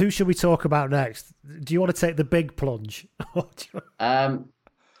 Who should we talk about next? Do you want to take the big plunge? I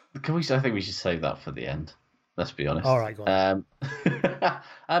think we should save that for the end. Let's be honest. All right, go on.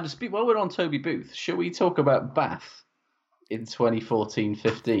 While we're on Toby Booth, shall we talk about Bath in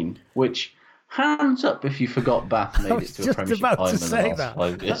 2014-15? Which, hands up if you forgot Bath made it to a Premiership final in the last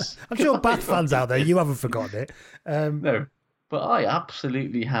 5 years. I'm sure Bath fans out there, you haven't forgotten it. No, but I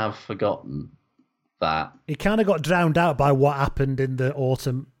absolutely have forgotten that. It kind of got drowned out by what happened in the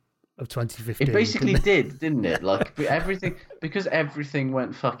autumn of 2015. It basically didn't it? Like everything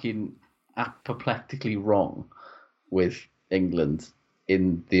went fucking apoplectically wrong with England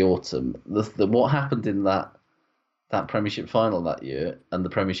in the autumn. What happened in that Premiership final that year and the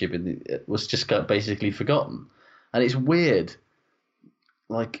Premiership was just basically forgotten, and it's weird.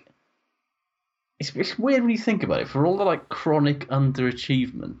 Like it's weird when you think about it. For all the chronic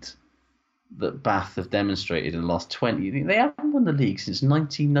underachievement that Bath have demonstrated in the last 20, they haven't won the league since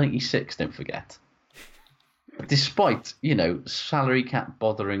 1996. Don't forget. Despite, salary cap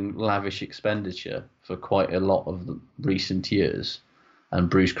bothering lavish expenditure for quite a lot of the recent years and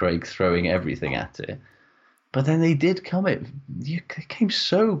Bruce Craig throwing everything at it. But then they did they came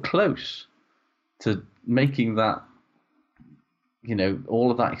so close to making that, all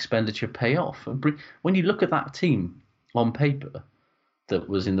of that expenditure pay off. And when you look at that team on paper that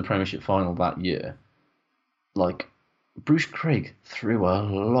was in the Premiership final that year, Bruce Craig threw a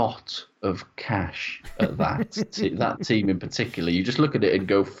lot of cash at that team in particular. You just look at it and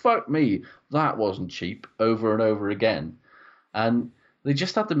go, fuck me, that wasn't cheap, over and over again. And they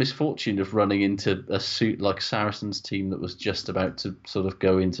just had the misfortune of running into a suit like Saracens team that was just about to sort of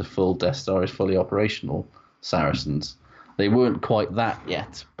go into full Death Star is fully operational Saracens. They weren't quite that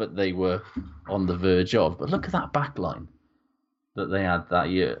yet, but they were on the verge of. But look at that back line that they had that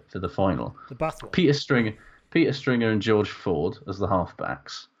year for the final. The Bath one. Peter Stringer and George Ford as the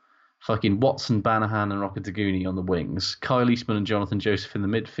halfbacks. Fucking Watson, Banahan and Rocketaguni on the wings. Kyle Eastman and Jonathan Joseph in the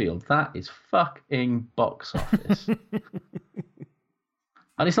midfield. That is fucking box office.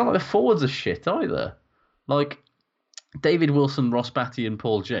 And it's not like the forwards are shit either. David Wilson, Ross Batty and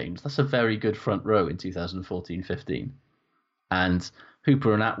Paul James. That's a very good front row in 2014-15. And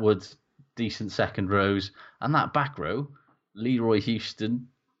Hooper and Atwood, decent second rows. And that back row, Leroy Houston,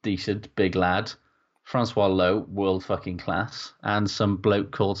 decent, big lad. Francois Lowe, world fucking class, and some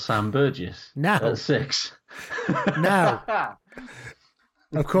bloke called Sam Burgess at 6. Now,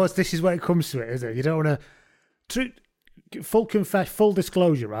 of course, this is where it comes to it, isn't it? You don't want to... Full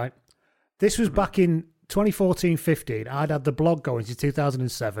disclosure, right? This was back in 2014-15. I'd had the blog going since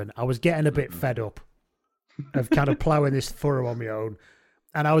 2007. I was getting a bit fed up of kind of ploughing this furrow on my own.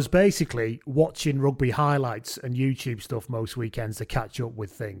 And I was basically watching rugby highlights and YouTube stuff most weekends to catch up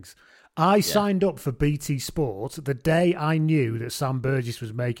with things. I signed up for BT Sport the day I knew that Sam Burgess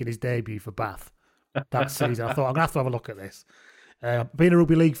was making his debut for Bath that season. I thought, I'm going to have a look at this. Being a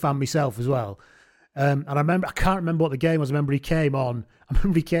rugby league fan myself as well. And I can't remember what the game was. I remember he came on.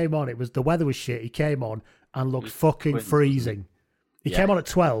 It was, the weather was shit. He came on and looked fucking freezing. He came on at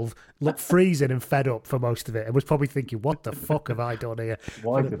 12, looked freezing and fed up for most of it, and was probably thinking, what the fuck have I done here?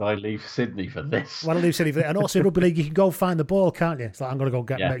 Why did I leave Sydney for this? Why did I leave Sydney for this? And also in rugby league, you can go find the ball, can't you? It's like, I'm going to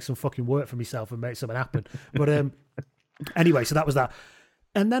go make some fucking work for myself and make something happen. But anyway, so that was that.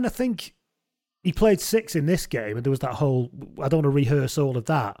 And then I think he played 6 in this game, and there was that whole, I don't want to rehearse all of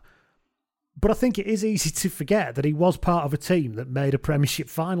that. But I think it is easy to forget that he was part of a team that made a Premiership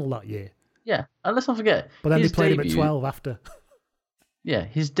final that year. Yeah, and let's not forget. But then they played him at 12 after. Yeah,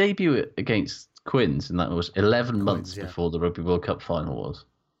 his debut against Quins, and that was 11 months before the Rugby World Cup final was.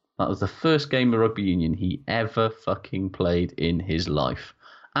 That was the first game of rugby union he ever fucking played in his life.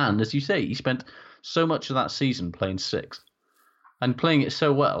 And as you say, he spent so much of that season playing 6. And playing it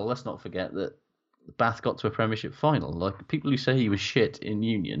so well, let's not forget that Bath got to a Premiership final. Like, people who say he was shit in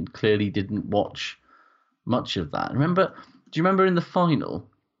Union clearly didn't watch much of that. Do you remember in the final,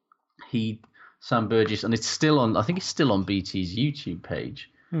 Sam Burgess, and it's still on, I think it's still on BT's YouTube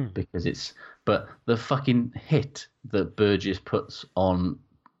page, but the fucking hit that Burgess puts on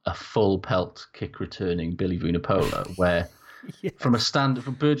a full pelt kick returning Billy Vunipola, where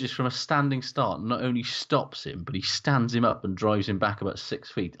Burgess from a standing start not only stops him, but he stands him up and drives him back about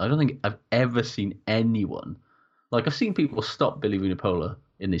 6 feet. I don't think I've ever seen anyone, I've seen people stop Billy Vunipola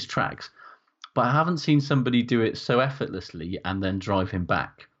in his tracks, but I haven't seen somebody do it so effortlessly and then drive him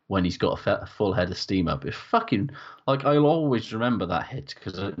back when he's got a full head of steam up. It's fucking like I'll always remember that hit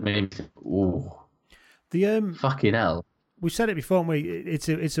because it made me think, ooh, fucking hell. We said it before, haven't we?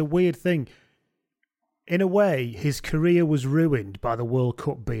 It's a weird thing. In a way, his career was ruined by the World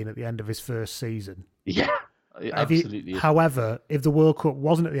Cup being at the end of his first season. Yeah, absolutely. However, if the World Cup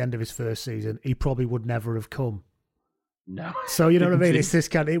wasn't at the end of his first season, he probably would never have come. No. So you know what I mean? It's this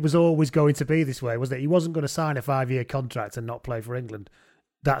kind. It was always going to be this way, wasn't it? He wasn't going to sign a 5-year contract and not play for England.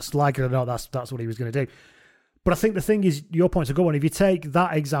 That's like it or not. That's what he was going to do. But I think the thing is, your point's a good one. If you take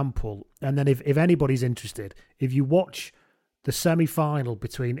that example, and then if anybody's interested, if you watch the semi-final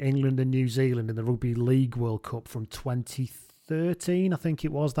between England and New Zealand in the Rugby League World Cup from 2013, I think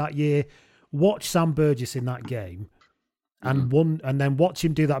it was that year, watch Sam Burgess in that game, and then watch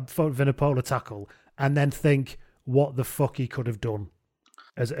him do that Vunipola tackle, and then think what the fuck he could have done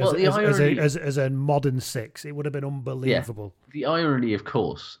as a modern six. It would have been unbelievable. Yeah. The irony, of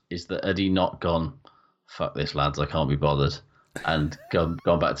course, is that had he not gone, fuck this, lads, I can't be bothered, and gone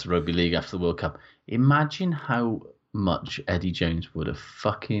back to rugby league after the World Cup, imagine how much Eddie Jones would have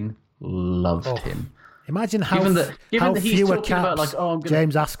fucking loved him. Imagine how fewer caps about, like,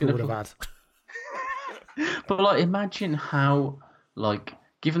 James Askell would have had. But like, imagine how, like,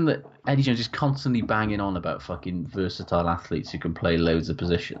 given that Eddie Jones is constantly banging on about fucking versatile athletes who can play loads of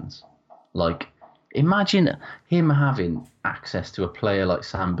positions, like, imagine him having access to a player like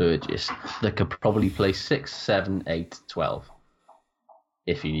Sam Burgess that could probably play 6, 7, 8, 12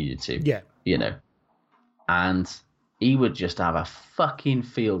 if he needed to. Yeah. You know. And he would just have a fucking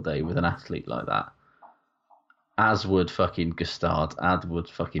field day with an athlete like that. As would fucking Gustard, as would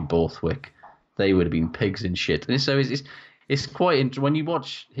fucking Borthwick. They would have been pigs in shit. And so it's quite interesting. When you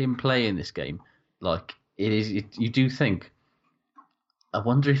watch him play in this game, like, you do think, I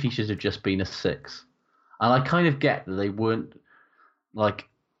wonder if he should have just been a 6. And I kind of get that they weren't, like,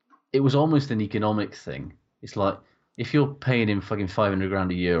 it was almost an economic thing. It's like, if you're paying him fucking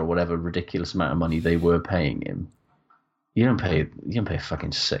 $500,000 a year or whatever ridiculous amount of money they were paying him, you don't pay a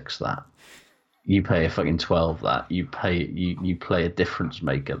fucking 6 that. You pay a fucking 12 that. You play a difference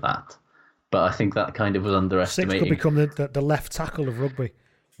maker that. But I think that kind of was underestimating. 6 could become the left tackle of rugby.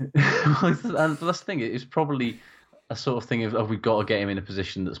 And that's the thing. It's probably a sort of thing of we've got to get him in a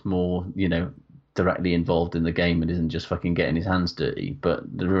position that's more, you know, directly involved in the game and isn't just fucking getting his hands dirty. But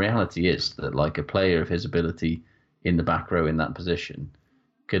the reality is that, like, a player of his ability in the back row in that position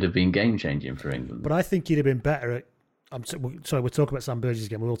could have been game changing for England. But I think he'd have been better at. Sorry, we're talking about Sam Burgess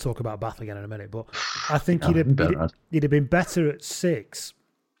again. We'll talk about Bath again in a minute. But I think he'd have been better at 6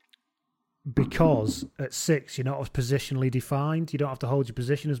 because at 6 you're not as positionally defined. You don't have to hold your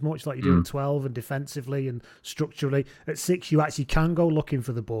position as much like you do at 12 and defensively and structurally. At 6 you actually can go looking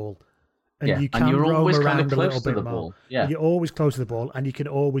for the ball. And you can roam around a little bit more. Yeah. You're always close to the ball, and you can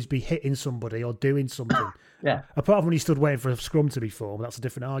always be hitting somebody or doing something. Yeah. Apart from when he stood waiting for a scrum to be formed, that's a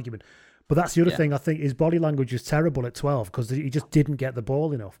different argument. But that's the other thing. I think his body language was terrible at 12 because he just didn't get the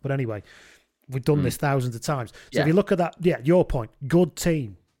ball enough. But anyway, we've done this thousands of times. So if you look at that, your point, good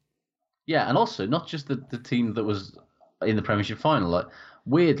team. Yeah, and also not just the team that was in the Premiership final. Like,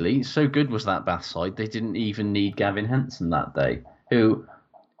 weirdly, so good was that Bath side, they didn't even need Gavin Henson that day, who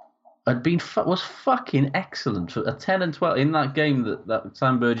was fucking excellent for a 10 and 12 in that game that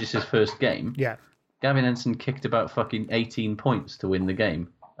Sam Burgess' first game. Yeah, Gavin Henson kicked about fucking 18 points to win the game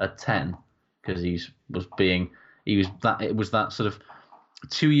at 10 because it was that sort of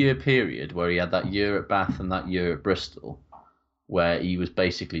 2-year period where he had that year at Bath and that year at Bristol where he was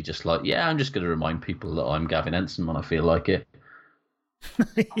basically just like, yeah, I'm just going to remind people that I'm Gavin Henson when I feel like it.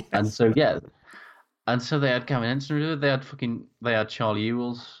 Yes. And so they had Gavin Henson, they had Charlie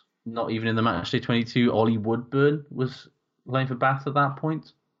Ewells, not even in the matchday 22. Ollie Woodburn was playing for Bath at that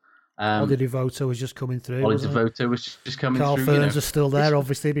point. Ollie Devoto was just coming through. Ollie Devoto was just coming Carl through. Carl Ferns was still there,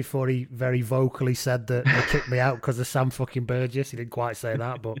 obviously, before he very vocally said that they kicked me out because of Sam fucking Burgess. He didn't quite say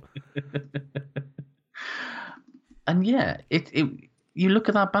that, but... And yeah, you look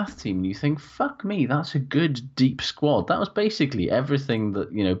at that Bath team and you think, fuck me, that's a good, deep squad. That was basically everything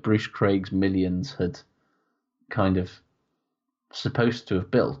that, you know, Bruce Craig's Millions had kind of supposed to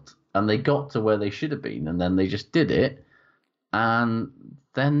have built. And they got to where they should have been, and then they just did it. And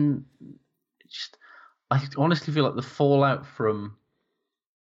then I honestly feel like the fallout from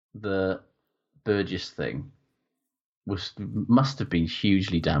the Burgess thing must have been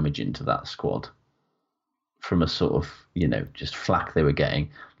hugely damaging to that squad. From a sort of, you know, just flack they were getting.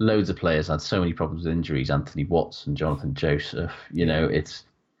 Loads of players had so many problems with injuries. Anthony Watts and Jonathan Joseph. You know, it's.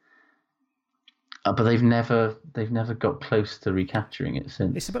 But they've never got close to recapturing it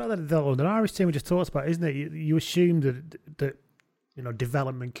since. It's about that the Irish team we just talked about, isn't it? You assume that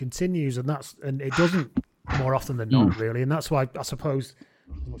development continues, and it doesn't more often than not, really. And that's why I suppose,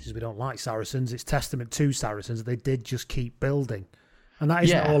 as much as we don't like Saracens, it's testament to Saracens they did just keep building. And that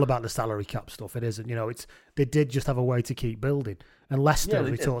isn't all about the salary cap stuff. It isn't. They did just have a way to keep building. And Leicester, as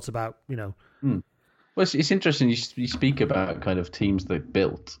we talked about, Well, it's interesting you speak about kind of teams that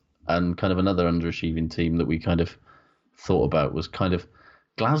built, and kind of another underachieving team that we kind of thought about was kind of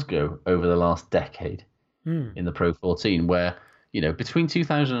Glasgow over the last decade in the Pro 14, where, between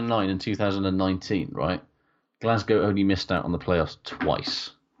 2009 and 2019, right, Glasgow only missed out on the playoffs twice.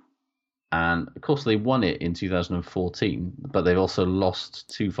 And, of course, they won it in 2014, but they've also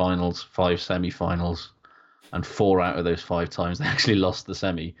lost 2 finals, 5 semi-finals, and 4 out of those 5 times they actually lost the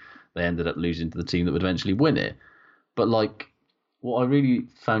semi. They ended up losing to the team that would eventually win it. But, what I really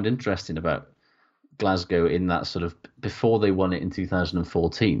found interesting about Glasgow in that sort of, before they won it in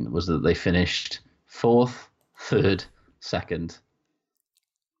 2014, was that they finished 4th, 3rd, 2nd.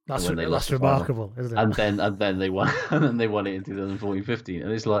 That's remarkable, isn't it? And then they won, and then they won it in 2014-15,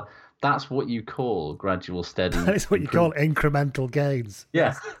 and it's like, that's what you call gradual, steady. That is what you call incremental gains.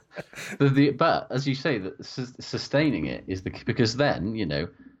 Yeah, but as you say, that sustaining it is because then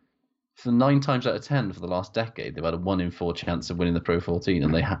for 9 times out of 10 for the last decade, they've had a 1 in 4 chance of winning the Pro 14,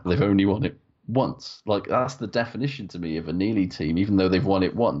 and they've only won it once. That's the definition to me of a Neely team, even though they've won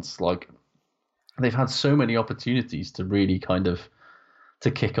it once. They've had so many opportunities to really kind of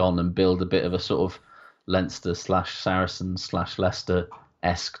to kick on and build a bit of a sort of Leinster / Saracens /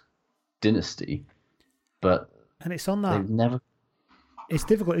 Leicester-esque dynasty, and it's on that. They've never. It's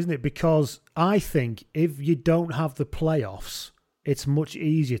difficult, isn't it? Because I think if you don't have the playoffs, it's much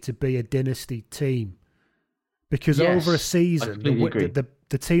easier to be a dynasty team. Because over a season,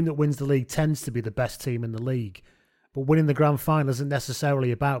 the team that wins the league tends to be the best team in the league. But winning the grand final isn't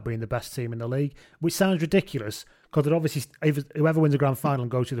necessarily about being the best team in the league, which sounds ridiculous because it obviously, whoever wins the grand final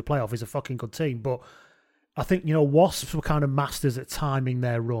and goes to the playoff is a fucking good team. But I think Wasps were kind of masters at timing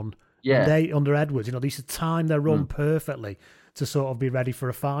their run. Yeah, and they under Edwards, they used to time their run perfectly to sort of be ready for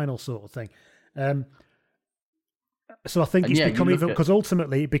a final sort of thing. So I think it's become even because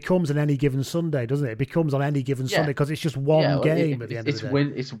ultimately it becomes on any given Sunday, doesn't it? It becomes on any given Sunday because it's just one game at the end of the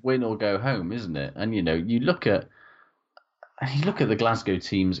day. It's win or go home, isn't it? And you look at the Glasgow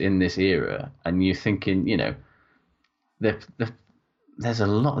teams in this era, and you're thinking, there's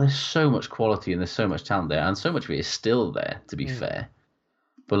so much quality and there's so much talent there, and so much of it is still there, to be fair.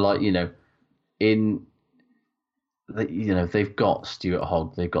 But they've got Stuart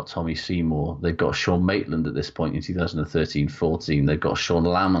Hogg, they've got Tommy Seymour, they've got Sean Maitland at this point in 2013-14, they've got Sean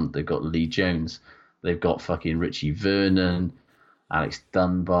Lamont, they've got Lee Jones, they've got fucking Richie Vernon, Alex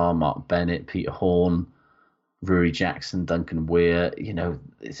Dunbar, Mark Bennett, Peter Horn, Rory Jackson, Duncan Weir,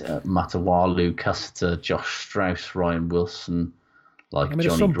 Matawalu, Custer, Josh Strauss, Ryan Wilson, there's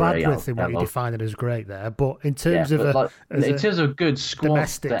Johnny some Gray, bandwidth in what you define it as great there, but in terms of a good squad,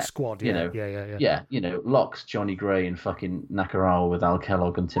 domestic squad, locks Johnny Gray and fucking Nakarawa with Al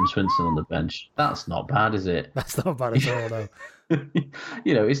Kellogg and Tim Swinson on the bench. That's not bad, is it? That's not bad at all, no.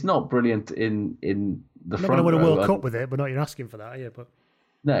 It's not brilliant in the front row. Not going to win a World Cup with it, but you're asking for that, are you? But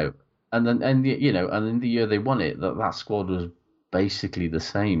no, and in the year they won it, that squad was basically the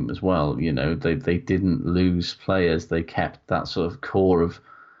same as well. They didn't lose players. They kept that sort of core of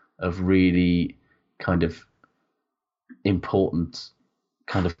really kind of important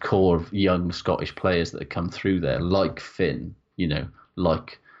kind of core of young Scottish players that have come through there, like Finn,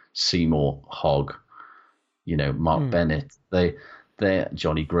 like Seymour, Hogg, Mark Bennett. They're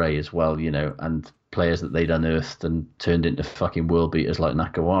Johnny Gray as well, and players that they'd unearthed and turned into fucking world beaters like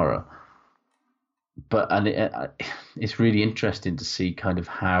Nakawara. It's really interesting to see kind of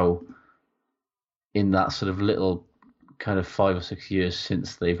how in that sort of little kind of 5 or 6 years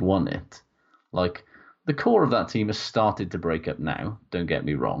since they've won it, the core of that team has started to break up now, don't get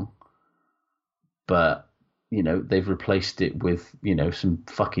me wrong. But, they've replaced it with, some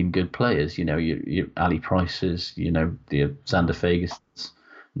fucking good players, your Ali Prices, the Xander Fagasons,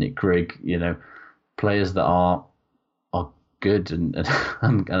 Nick Grigg, players that are good and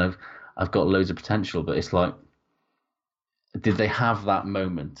kind of I've got loads of potential, but it's like, did they have that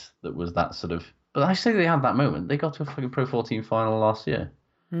moment that was that sort of... But I say they had that moment. They got to a fucking Pro 14 final last year.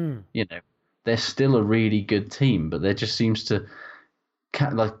 They're still a really good team, but there just seems to...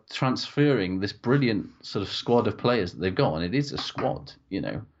 transferring this brilliant sort of squad of players that they've got, and it is a squad,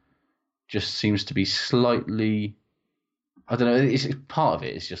 just seems to be slightly... I don't know, it's part of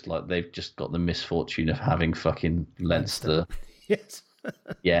it is just like they've just got the misfortune of having fucking Leinster. Yes.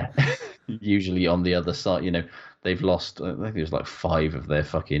 Yeah, usually on the other side, they've lost. I think it was 5 of their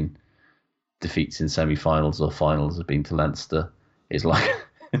fucking defeats in semi-finals or finals have been to Leinster. is like,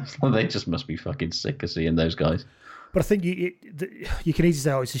 they just must be fucking sick of seeing those guys. But I think you can easily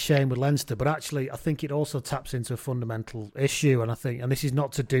say, oh, it's a shame with Leinster, but actually I think it also taps into a fundamental issue, and this is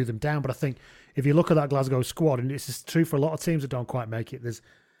not to do them down, but I think if you look at that Glasgow squad, and this is true for a lot of teams that don't quite make it, there's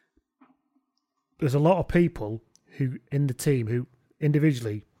a lot of people who in the team who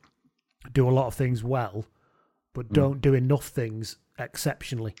individually do a lot of things well, but don't do enough things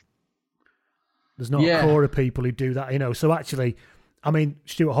exceptionally. There's not a core of people who do that, So actually, I mean,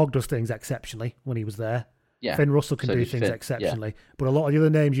 Stuart Hogg does things exceptionally when he was there. Yeah. Finn Russell can do things exceptionally, but a lot of the other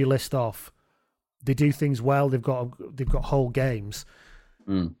names you list off, they do things well. They've got whole games,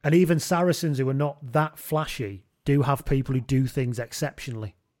 and even Saracens, who are not that flashy, do have people who do things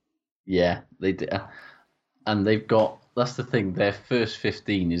exceptionally. Yeah, they do, and they've got. That's the thing. Their first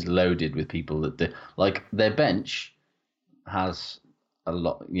 15 is loaded with people that do. Like their bench has a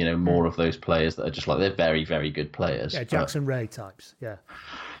lot, more of those players that are just like they're very, very good players. Yeah, Jackson Ray types. Yeah.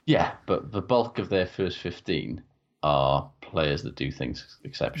 Yeah, but the bulk of their first 15 are players that do things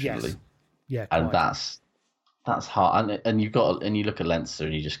exceptionally. Yes. Yeah, and quite. that's hard. And you look at Leinster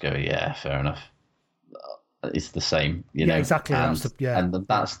and you just go, yeah, fair enough. It's the same, Yeah, exactly. And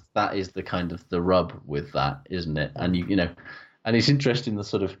that is the kind of the rub with that, isn't it? And and it's interesting the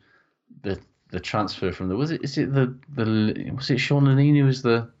sort of the transfer from was it Sean Lenneen who was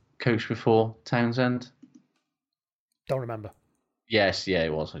the coach before Townsend? Don't remember. Yes, yeah,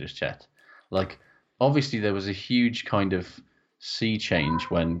 it was. I just checked. Like, obviously, there was a huge kind of sea change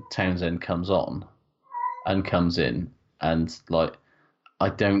when Townsend comes on and comes in, and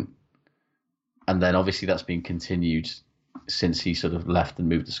and then obviously that's been continued since he sort of left and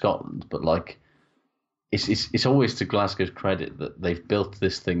moved to Scotland. But it's always to Glasgow's credit that they've built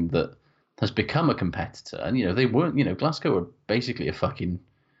this thing that has become a competitor, and they weren't. Glasgow were basically a fucking,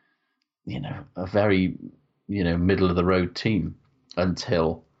 a very, middle of the road team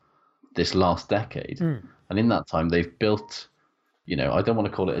until this last decade. And in that time they've built, I don't want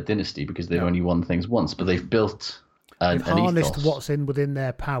to call it a dynasty because they've only won things once, but they've built they've harnessed what's within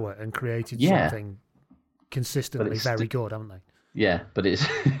their power and created something consistently very good, haven't they? Yeah, but it's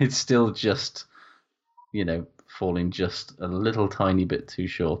still just falling just a little tiny bit too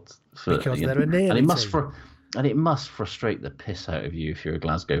short for, because they're a nearly and it must frustrate the piss out of you if you're a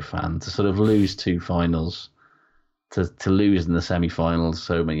Glasgow fan to sort of lose two finals, to lose in the semi-finals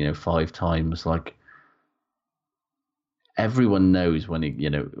so many, 5 times. Like, everyone knows when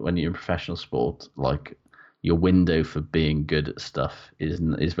when you're in professional sport, like, your window for being good at stuff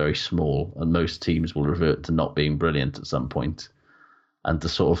is very small, and most teams will revert to not being brilliant at some point. And to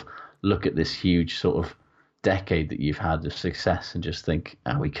sort of look at this huge sort of decade that you've had of success and just think,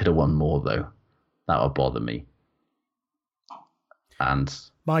 we could have won more though, that would bother me. And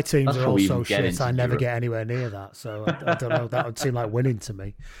my teams are all so shit, I never get anywhere near that. So I don't know, that would seem like winning to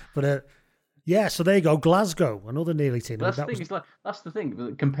me. But so there you go, Glasgow, another nearly team. That's the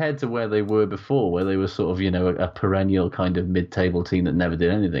thing. Compared to where they were before, where they were sort of, a perennial kind of mid-table team that never did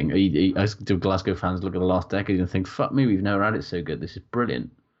anything. Do Glasgow fans look at the last decade and think, fuck me, we've never had it so good. This is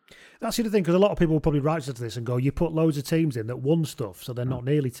brilliant. That's the other thing, because a lot of people will probably write to this and go, you put loads of teams in that won stuff, so they're not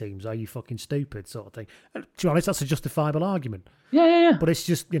nearly teams. Are you fucking stupid, sort of thing? And to be honest, that's a justifiable argument. Yeah. But it's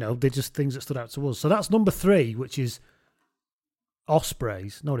just, they're just things that stood out to us. So that's number 3, which is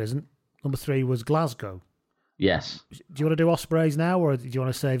Ospreys. No, it isn't. Number 3 was Glasgow. Yes. Do you want to do Ospreys now, or do you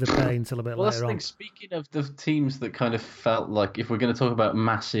want to save the pain until a bit later on? Speaking of the teams that kind of felt like, if we're going to talk about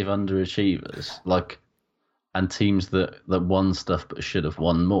massive underachievers, and teams that won stuff but should have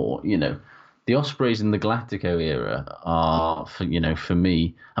won more, the Ospreys in the Galactico era are, for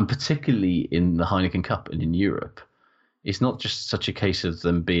me, and particularly in the Heineken Cup and in Europe, it's not just such a case of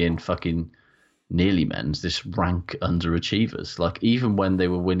them being fucking nearly men's, this rank underachievers. Like, even when they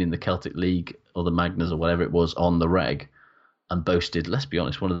were winning the Celtic League or the Magners or whatever it was on the reg and boasted, let's be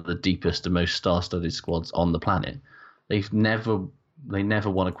honest, one of the deepest and most star-studded squads on the planet, they never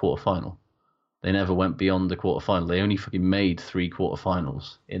won a quarter-final. They never went beyond the quarter-final. They only fucking made 3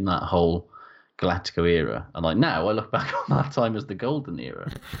 quarter-finals in that whole Galactico era. And now I look back on that time as the golden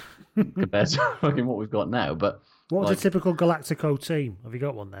era compared to fucking what we've got now. But what was a typical Galactico team? Have you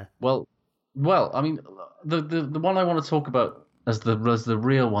got one there? Well, I mean, the one I want to talk about as the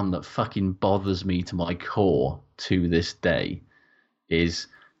real one that fucking bothers me to my core to this day is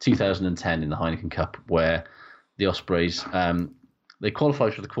 2010 in the Heineken Cup, where the Ospreys they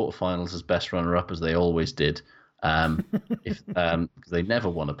qualified for the quarterfinals as best runner-up, as they always did. They never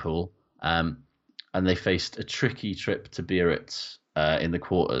won a pool, and they faced a tricky trip to Biarritz in the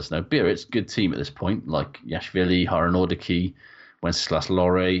quarters. Now, Biarritz, good team at this point, like Yashvili, Haranordiki, Wenceslas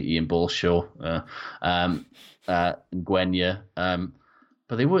Lorre, Ian Balshaw. Ngwenya.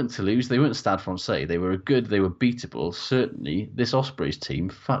 But they weren't Toulouse. They weren't Stade Francais. They were they were beatable, certainly. This Ospreys team,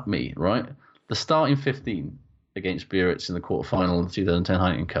 fuck me, right? The starting 15 against Biarritz in the quarterfinal of the 2010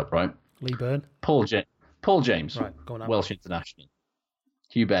 Heineken Cup, right? Lee Byrne. Paul James, right, go on, Welsh international.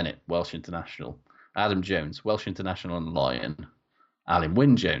 Hugh Bennett, Welsh international. Adam Jones, Welsh international and Lion. Alan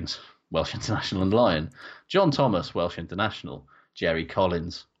Wynne-Jones, Welsh international and Lion. John Thomas, Welsh international. Jerry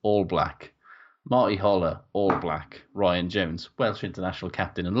Collins, All Black. Marty Holler, All Black. Ryan Jones, Welsh international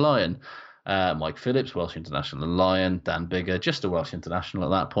captain and Lion. Mike Phillips, Welsh international and Lion. Dan Bigger, just a Welsh international at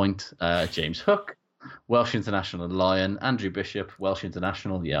that point. James Hook, Welsh international and Lion. Andrew Bishop, Welsh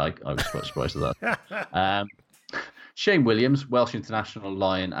international. Yeah, I was quite surprised at that. Shane Williams, Welsh international,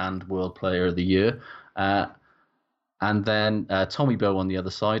 Lion, and World Player of the Year. And then Tommy Bowe on the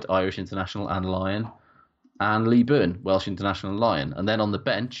other side, Irish international and Lion. And Lee Byrne, Welsh international and Lion. And then on the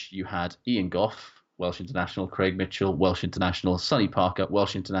bench, you had Ian Goff, Welsh international, Craig Mitchell, Welsh international, Sonny Parker,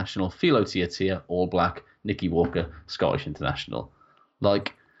 Welsh international, Philo Tiatia, All Black, Nicky Walker, Scottish international.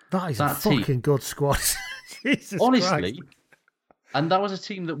 Like, that is a fucking good squad. Jesus honestly, Christ. And that was a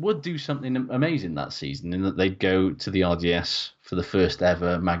team that would do something amazing that season, in that they'd go to the RDS for the first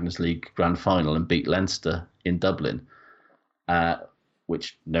ever Magnus League Grand Final and beat Leinster in Dublin,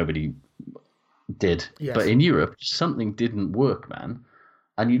 which nobody did. Yes. But in Europe, something didn't work, man.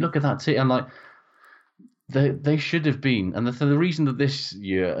 And you look at that team, and like, they should have been. And the reason that this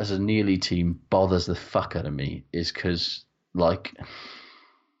year, as a nearly team, bothers the fuck out of me is because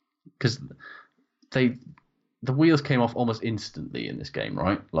the wheels came off almost instantly in this game,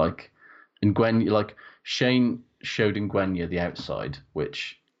 right? Like, Shane showed Ngwenya the outside,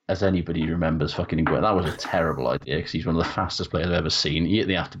 which, as anybody remembers, fucking Ngwenya, that was a terrible idea because he's one of the fastest players I've ever seen. He hit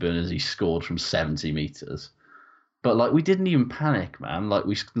the afterburners, he scored from 70 metres. But, like, we didn't even panic, man. Like,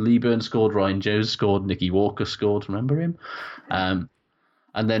 Lee Byrne scored, Ryan Jones scored, Nicky Walker scored, remember him? And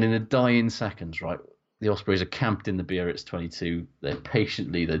then in the dying seconds, right, the Ospreys are camped in the Biarritz 22. They're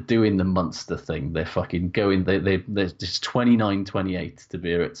doing the Munster thing. They're fucking going, they're just 29-28 to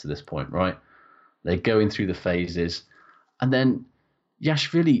Biarritz at this point, right? They're going through the phases. And then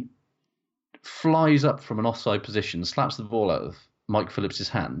Yashvili flies up from an offside position, slaps the ball out of Mike Phillips'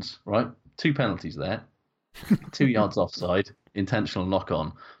 hands, right? 2 penalties there. 2 yards offside, intentional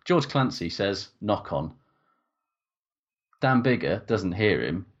knock-on. George Clancy says, knock on. Dan Bigger doesn't hear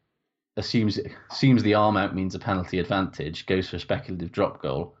him, assumes the arm out means a penalty advantage, goes for a speculative drop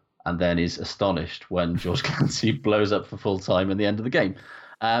goal, and then is astonished when George Clancy blows up for full time at the end of the game.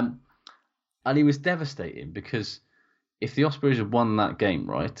 And he was devastating because if the Ospreys had won that game,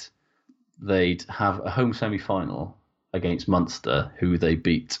 right, they'd have a home semi-final against Munster, who they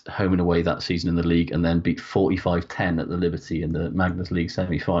beat home and away that season in the league, and then beat 45-10 at the Liberty in the Magnus League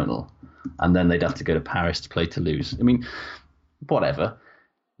semi-final. And then they'd have to go to Paris to play Toulouse. I mean, whatever.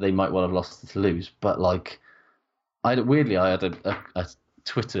 They might well have lost to Toulouse, but like, I had a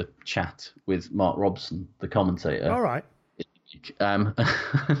Twitter chat with Mark Robson, the commentator. All right.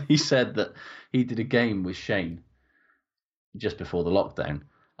 He said that he did a game with Shane just before the lockdown,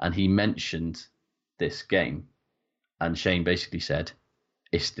 and he mentioned this game, and Shane basically said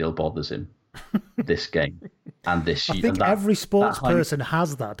it still bothers him, this game and this. I think every sports person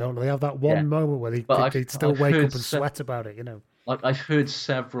has that, don't they? They have that one moment where they still wake up and sweat about it, you know. Like, I've heard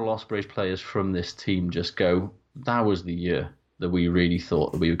several Ospreys players from this team just go, that was the year that we really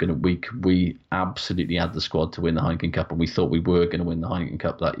thought that we were going to, we absolutely had the squad to win the Heineken Cup, and we thought we were going to win the Heineken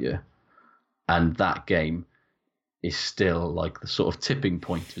Cup that year. And that game is still like the sort of tipping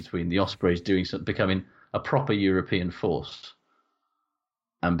point between the Ospreys doing something, becoming a proper European force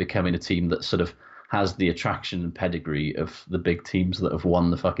and becoming a team that sort of has the attraction and pedigree of the big teams that have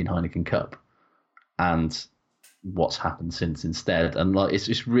won the fucking Heineken Cup. And what's happened since instead, and like it's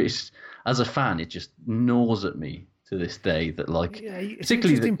as a fan, it just gnaws at me to this day that, like,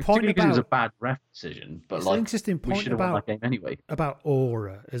 particularly because it was a bad ref decision, but like, interesting point, we should have won that game anyway. About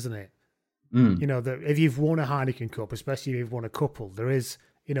aura, isn't it? You know, that if you've won a Heineken Cup, especially if you've won a couple, there is,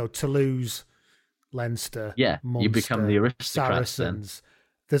 you know, Toulouse, Leinster, Munster, you become the aristocrats. Saracens.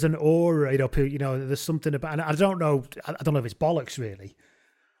 There's an aura, you know, there's something about, and I don't know if it's bollocks really.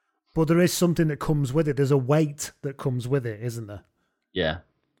 But there is something that comes with it. There's a weight that comes with it, isn't there? Yeah.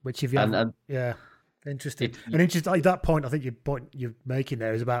 Which if you interesting. Like that point, I think your point you're making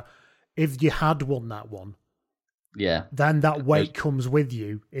there is about if you had won that one, then that weight comes with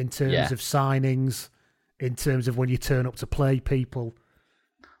you in terms of signings, in terms of when you turn up to play people.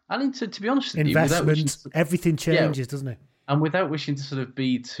 And to be honest with investment, everything changes, doesn't it? And without wishing to sort of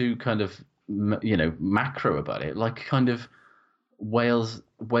be too kind of, you know, macro about it, like kind of Wales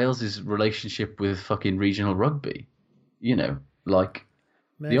Wales's relationship with fucking regional rugby. Like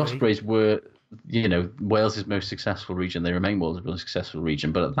Maybe. the Ospreys were, Wales's most successful region. They remain Wales's most successful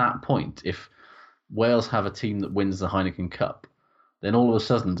region. But at that point, if Wales have a team that wins the Heineken Cup, then all of a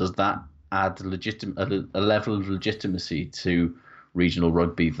sudden does that add a level of legitimacy to regional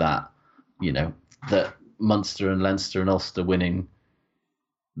rugby that, that Munster and Leinster and Ulster winning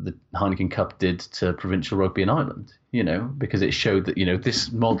the Heineken Cup did to provincial rugby in Ireland, because it showed that,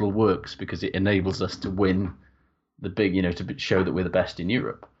 this model works because it enables us to win the big, to show that we're the best in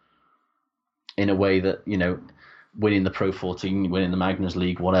Europe in a way that, winning the Pro 14, winning the Magners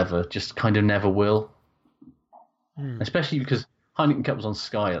League, whatever, just kind of never will. Especially because Heineken Cup was on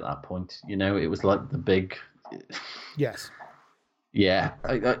Sky at that point, it was like the big... Yes. Yeah.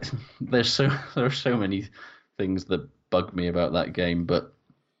 There are so many things that bug me about that game, but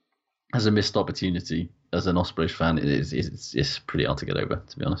as a missed opportunity, as an Ospreys fan, it's pretty hard to get over,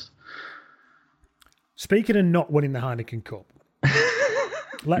 to be honest. Speaking of not winning the Heineken Cup,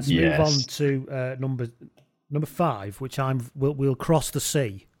 let's move on to number 5, which we'll cross the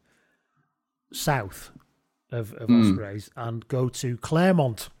sea south of Ospreys and go to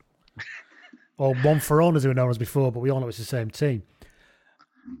Claremont, or Montferrand as they were known as before, but we all know it's the same team.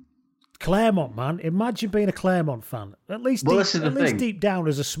 Claremont, man, imagine being a Claremont fan. At least deep down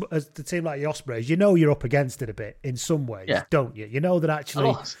as the team like the Ospreys, you're up against it a bit in some ways, don't you? You know that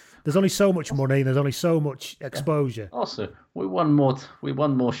actually there's only so much money, there's only so much exposure. Also, we won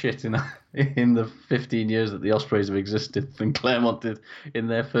more shit in the 15 years that the Ospreys have existed than Claremont did in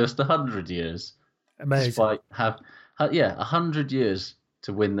their first 100 years. Amazing. Despite 100 years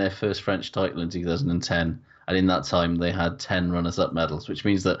to win their first French title in 2010. And in that time, they had 10 runners-up medals, which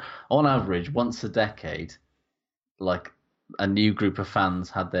means that on average, once a decade, like a new group of fans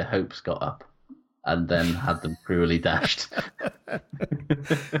had their hopes got up and then had them cruelly dashed.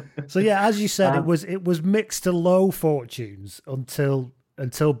 So yeah, as you said, it was mixed to low fortunes until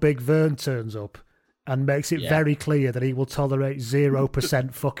Big Vern turns up and makes it very clear that he will tolerate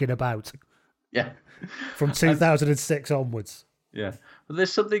 0% fucking about. Yeah. From 2006 onwards. Yeah. But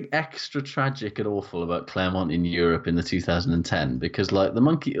there's something extra tragic and awful about Claremont in Europe in the 2010 because, like, the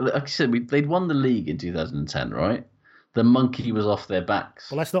monkey, like I said, they'd won the league in 2010, right? The monkey was off their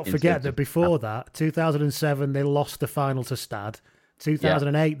backs. Well, let's not forget that before that, 2007, they lost the final to Stade.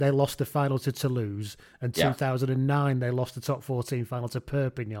 2008, they lost the final to Toulouse. And 2009, they lost the top 14 final to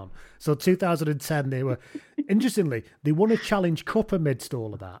Perpignan. So 2010, interestingly, they won a Challenge Cup amidst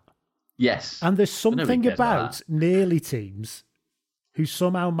all of that. Yes. And there's something about nearly teams who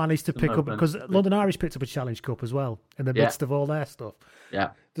somehow managed to pick up, because London Irish picked up a Challenge Cup as well in the midst of all their stuff.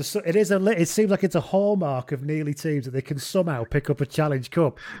 Yeah. It seems like it's a hallmark of nearly teams that they can somehow pick up a Challenge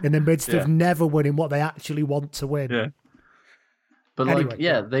Cup in the midst of never winning what they actually want to win. Yeah. But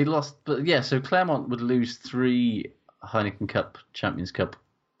they lost. But so Claremont would lose 3 Heineken Cup, Champions Cup,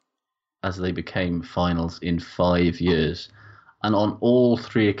 as they became finals in 5 years. And on all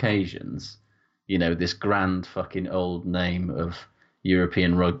 3 occasions, this grand fucking old name of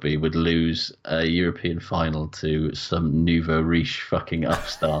European rugby would lose a European final to some nouveau riche fucking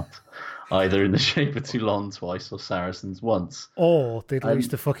upstart, either in the shape of Toulon twice or Saracens once. Or they'd lose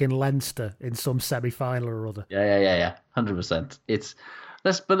to fucking Leinster in some semi-final or other. Yeah. 100%.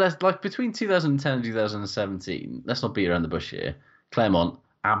 But like between 2010 and 2017, let's not beat around the bush here. Claremont,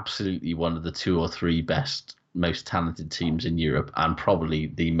 absolutely one of the 2 or 3 best, most talented teams in Europe, and probably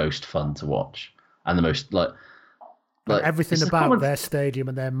the most fun to watch, and the most like everything about their stadium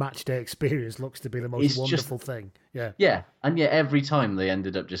and their match day experience looks to be the most wonderful thing. Yeah. Yeah. And yet every time they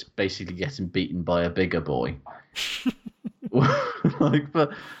ended up just basically getting beaten by a bigger boy.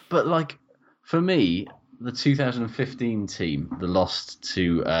 But for me, the 2015 team, the lost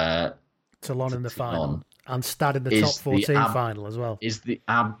to Toulon in the final and Stade in the top 14 final as well, is the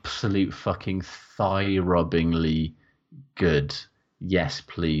absolute fucking thigh-rubbingly good. Yes,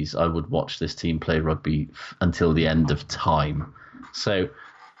 please. I would watch this team play rugby until the end of time. So,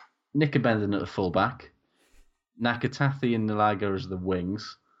 Nick Abendon at the fullback, Nakatathi and Nilaga as the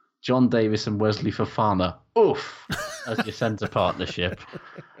wings, John Davis and Wesley Fofana, as your centre partnership,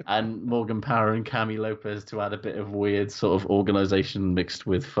 and Morgan Power and Cami Lopez to add a bit of weird sort of organisation mixed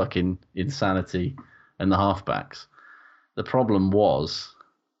with fucking insanity and the halfbacks. The problem was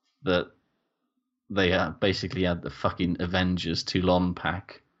that they basically had the fucking Avengers Toulon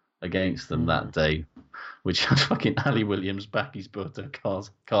pack against them that day, which had fucking Ali Williams, Bakis Butta,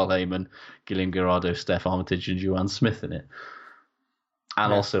 Carl Heyman, Gilliam Gerardo, Steph Armitage, and Joanne Smith in it.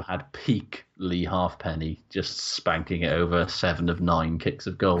 And also had peak Lee Halfpenny just spanking it over 7 of 9 kicks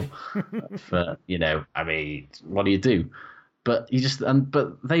of goal. What do you do? But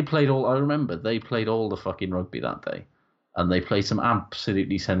but they played all. I remember they played all the fucking rugby that day, and they played some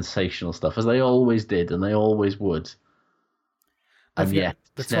absolutely sensational stuff, as they always did, and they always would. And yet,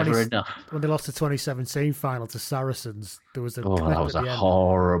 it's never enough. When they lost the 2017 final to Saracens, there was a clip that was at the a end.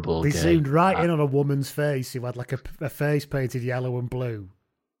 horrible They game. zoomed right in on a woman's face who had like a face painted yellow and blue.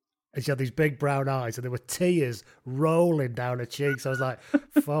 And she had these big brown eyes, and there were tears rolling down her cheeks. I was like,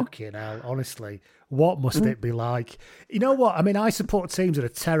 fucking hell, honestly, what must it be like? You know what? I mean, I support teams that are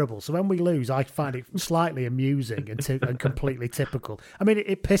terrible. So when we lose, I find it slightly amusing and completely typical. I mean,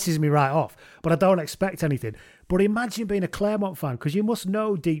 it pisses me right off, but I don't expect anything. But imagine being a Claremont fan, because you must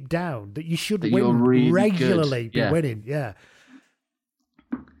know deep down that you should win really regularly, good. Yeah. winning. Yeah.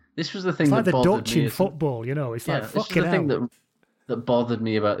 This was the thing It's that like the bothered Dutch me in football, you know. It's like, this was fucking the hell. thing that bothered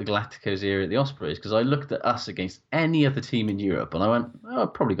me about the Galacticos era at the Ospreys, because I looked at us against any other team in Europe and I went,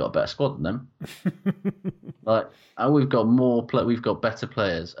 I've probably got a better squad than them. We've got better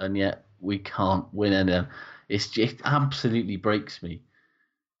players, and yet we can't win any of them. It absolutely breaks me,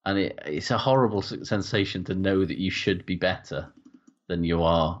 and it's a horrible sensation to know that you should be better than you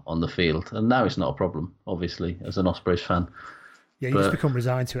are on the field. And now it's not a problem, obviously, as an Ospreys fan. Yeah, you just become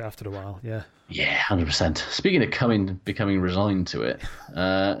resigned to it after a while, yeah. Yeah, 100%. Speaking of becoming resigned to it,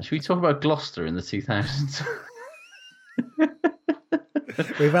 should we talk about Gloucester in the 2000s?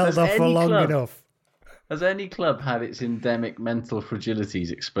 We've held off for long enough. Has any club had its endemic mental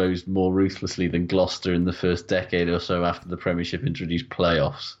fragilities exposed more ruthlessly than Gloucester in the first decade or so after the Premiership introduced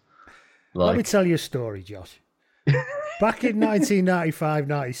playoffs? Let me tell you a story, Josh. Back in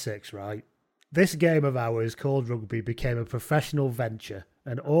 1995-96, right, this game of ours called rugby became a professional venture,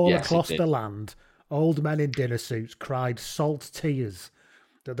 and all across the land, old men in dinner suits cried salt tears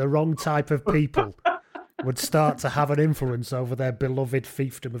that the wrong type of people would start to have an influence over their beloved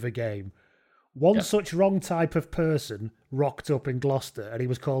fiefdom of a game. One such wrong type of person rocked up in Gloucester, and he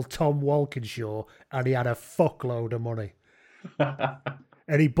was called Tom Walkinshaw, and he had a fuckload of money.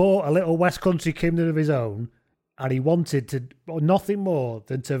 And he bought a little West Country kingdom of his own, and he wanted nothing more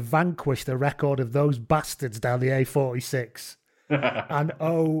than to vanquish the record of those bastards down the A46. And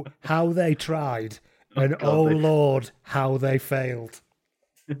oh, how they tried, and Lord, how they failed.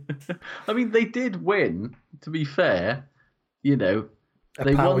 I mean, they did win, to be fair. You know,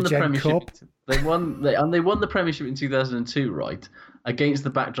 they won the Premiership. Cup. They won the Premiership in 2002, right? Against the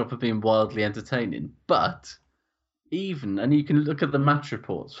backdrop of being wildly entertaining. But and you can look at the match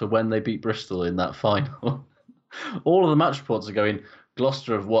reports for when they beat Bristol in that final. All of the match reports are going,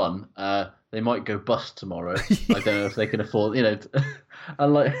 Gloucester have won. They might go bust tomorrow. I don't know if they can afford,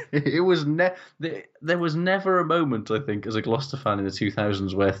 And like, there was never a moment, I think, as a Gloucester fan in the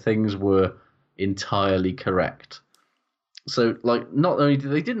 2000s where things were entirely correct. So, like, not only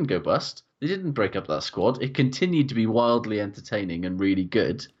they didn't go bust, they didn't break up that squad. It continued to be wildly entertaining and really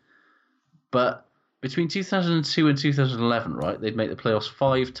good. But between 2002 and 2011, right, they'd make the playoffs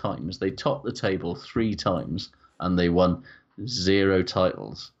 5 times. They topped the table 3 times, and they won 0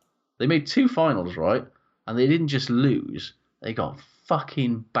 titles. They made 2 finals, right? And they didn't just lose. They got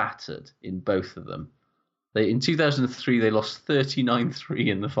fucking battered in both of them. In 2003, they lost 39-3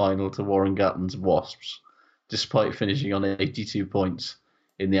 in the final to Warren Gatton's Wasps, despite finishing on 82 points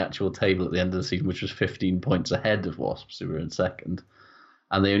in the actual table at the end of the season, which was 15 points ahead of Wasps, who were in second.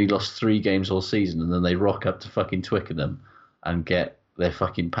 And they only lost 3 games all season, and then they rock up to fucking Twickenham and get their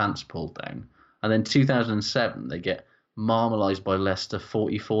fucking pants pulled down. And then 2007, they get marmalised by Leicester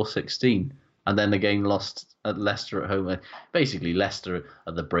 44-16, and then again lost at Leicester at home. Basically, Leicester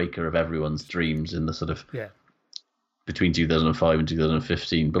are the breaker of everyone's dreams in the sort of between 2005 and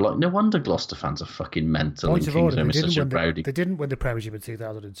 2015. But like, no wonder Gloucester fans are fucking mental. Point and of Kings order, Home is such a rowdy. they didn't win the Premiership in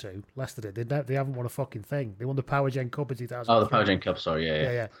 2002. Leicester did. They haven't won a fucking thing. They won the Power Gen Cup in 2003. Oh, the Power Gen Cup. Sorry,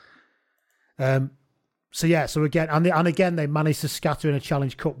 yeah. So again, they managed to scatter in a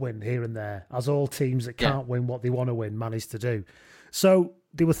Challenge Cup win here and there, as all teams that can't win what they want to win manage to do. So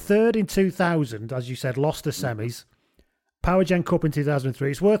they were third in 2000, as you said, lost the semis. Power Gen Cup in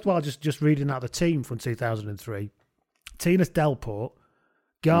 2003. It's worthwhile just reading out the team from 2003. Tina Delport,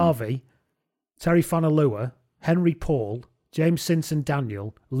 Garvey, Terry Fanalua, Henry Paul, James Simpson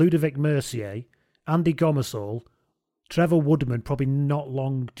Daniel, Ludovic Mercier, Andy Gomersall, Trevor Woodman, probably not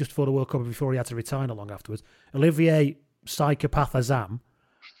long just before the World Cup, before he had to retire not long afterwards, Olivier Psychopath Azam,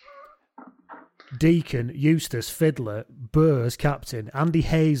 Deacon, Eustace, Fiddler, Burrs, captain, Andy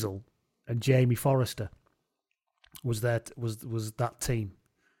Hazel, and Jamie Forrester was that team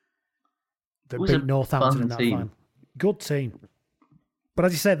that beat Northampton in that final. Good team. But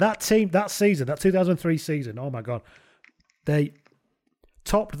as you said, that team, that season, that 2003 season, oh my God, they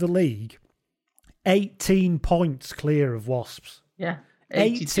topped the league 18 points clear of Wasps. Yeah,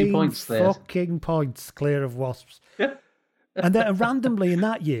 82 points there. Fucking points clear of Wasps. Yeah. And then randomly in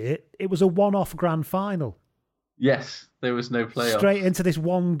that year, it was a one-off grand final. Yes, there was no playoff. Straight into this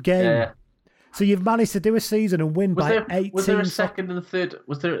one game. Yeah. So you've managed to do a season and win by 18. Was there a second and third?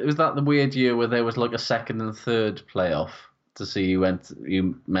 Was that the weird year where there was like a second and third playoff to see you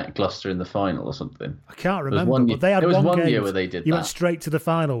met Gloucester in the final or something? I can't remember. But they had one game. Year where they did. You went straight to the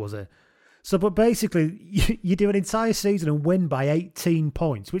final, was it? So, but basically, you do an entire season and win by 18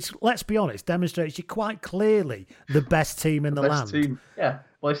 points, which, let's be honest, demonstrates you're quite clearly the best team in the land. Team, yeah,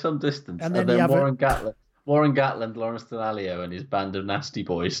 by some distance. And then Warren Gatland, Lawrence Denalio, and his band of nasty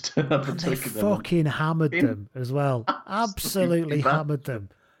boys. They fucking hammered them as well. Absolutely hammered them.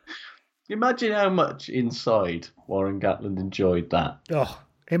 Imagine how much inside Warren Gatland enjoyed that. Oh,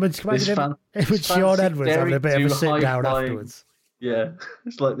 him and Sean Edwards having a bit of a sit-down afterwards. Yeah,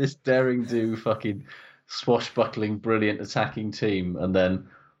 it's like this daring-do fucking swashbuckling, brilliant attacking team, and then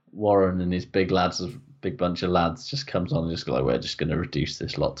Warren and his big bunch of lads just comes on and just go like, we're just going to reduce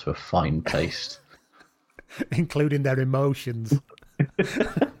this lot to a fine paste. Including their emotions.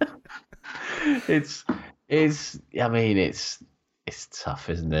 It's tough,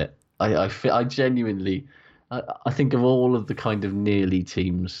 isn't it? I genuinely think of all of the kind of nearly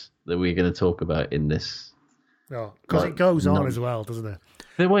teams that we're going to talk about in this. Oh, because it goes on as well, doesn't it?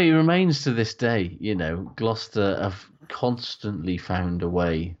 The way it remains to this day, Gloucester have constantly found a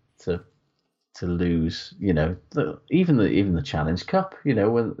way to lose. Even the Challenge Cup.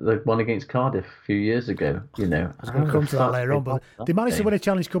 When they won against Cardiff a few years ago. I was going to come to that later on, but they managed to win a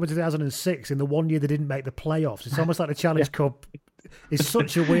Challenge Cup in 2006. In the 1 year they didn't make the playoffs. It's almost like the Challenge Cup is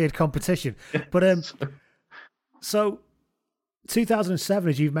such a weird competition. But so 2007,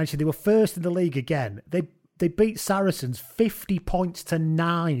 as you've mentioned, they were first in the league again. They beat Saracens 50 points to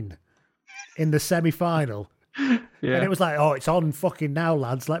 9 in the semi-final. Yeah. And it was like, oh, it's on fucking now,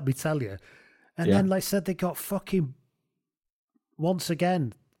 lads, let me tell you. And then, like I said, they got fucking... Once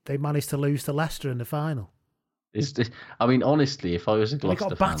again, they managed to lose to Leicester in the final. Honestly, if I was a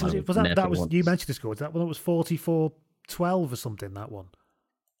Gloucester fan... You mentioned the score. That one was 44-12 or something, that one?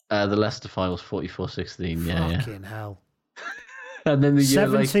 The Leicester final was 44-16, yeah. Fucking hell. And then the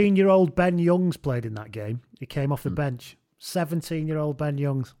 17-year-old Ben Youngs played in that game. He came off the bench. 17-year-old Ben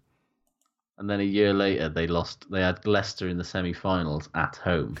Youngs. And then a year later, they lost. They had Leicester in the semi-finals at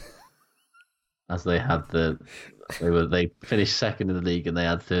home, as they had they finished second in the league and they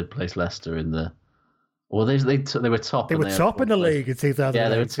had third place Leicester in the. Well, they were top. They were top in the league in 2008. Yeah,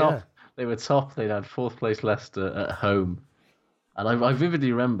 they were top. Yeah. They were top. They had fourth place Leicester at home. And I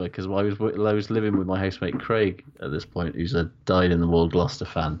vividly remember, because I was living with my housemate Craig at this point, who's a dyed-in-the-wool Gloucester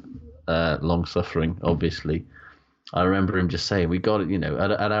fan, long-suffering, obviously. I remember him just saying, we got it,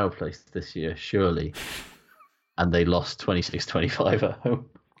 at our place this year, surely. And they lost 26-25 at home.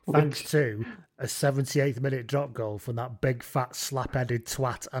 Thanks to a 78th minute drop goal from that big, fat, slap-headed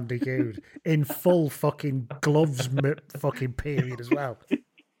twat Andy Goode in full fucking gloves fucking period as well.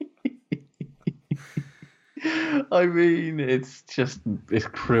 It's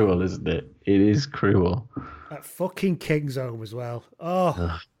cruel, isn't it? It is cruel. At fucking King's Home as well.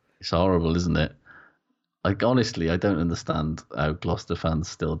 Oh, it's horrible, isn't it? Honestly, I don't understand how Gloucester fans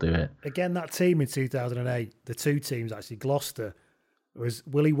still do it. Again, that team in 2008, the two teams actually, Gloucester was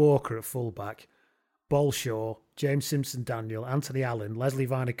Willie Walker at fullback, Bolshaw, James Simpson-Daniel, Anthony Allen, Leslie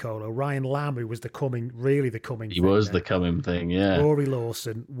Vinicola, Ryan Lamb, who was the coming thing. He was the coming thing, yeah. Rory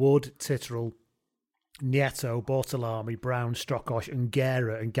Lawson, Wood, Titterell, Nieto, Bortolami, Brown, Strokosh, and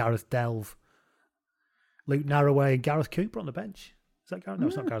Guerra and Gareth Delve. Luke Narroway and Gareth Cooper on the bench. Is that Gareth? No,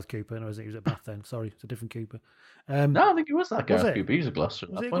 it's not Gareth Cooper. No, he was at Bath then. Sorry, it's a different Cooper. No, I think it was that Gareth Cooper. He was a Gloucester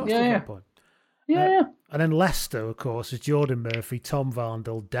at that point. Yeah. And then Leicester, of course, is Jordan Murphy, Tom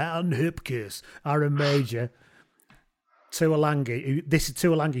Varndell, Dan Hipkiss, Aaron Major, Tuolangi.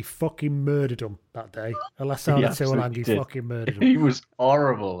 Tuolangi fucking murdered him that day. Alessandro Tuolangi fucking murdered him. He was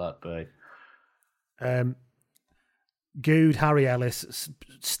horrible that day. Goode, Harry Ellis,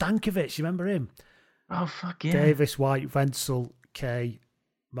 Stankovic, you remember him? Oh, fuck yeah. Davis, White, Wenzel, Kay,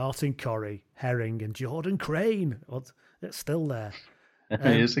 Martin Corrie, Herring, and Jordan Crane. It's still there.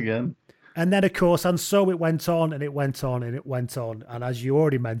 He is again. And then, of course, and so it went on, and it went on, and it went on. And as you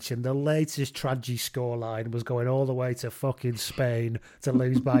already mentioned, the latest tragic scoreline was going all the way to fucking Spain to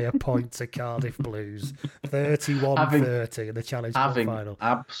lose by a point to Cardiff Blues. 31-30 in the Challenge Cup final. Having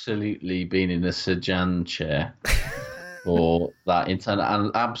absolutely been in a Sajan chair for that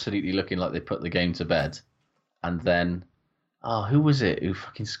and absolutely looking like they put the game to bed. And then, who was it who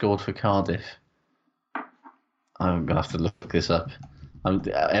fucking scored for Cardiff? I'm going to have to look this up.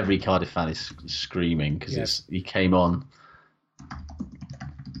 Every Cardiff fan is screaming because he came on.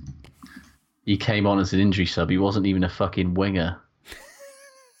 He came on as an injury sub. He wasn't even a fucking winger.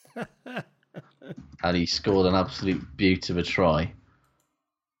 And he scored an absolute beaut of a try.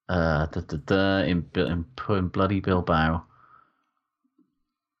 In bloody Bilbao.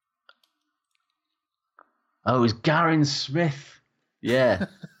 Oh, it was Garen Smith. Yeah.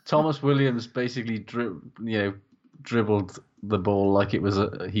 Thomas Williams basically dribbled the ball like it was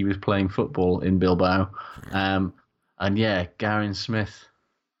he was playing football in Bilbao. And yeah, Garen Smith.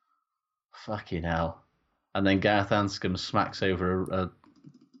 Fucking hell. And then Gareth Anscombe smacks over a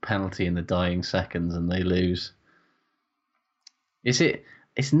penalty in the dying seconds and they lose.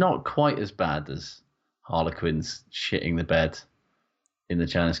 It's not quite as bad as Harlequins shitting the bed in the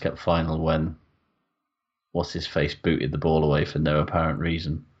Challenge Cup final when what's his face booted the ball away for no apparent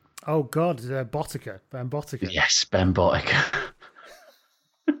reason. Oh God, Ben Botica. Yes, Ben Botica.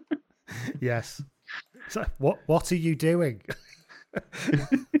 Yes. So, what are you doing?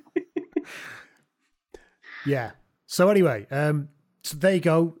 Yeah. So anyway, so there you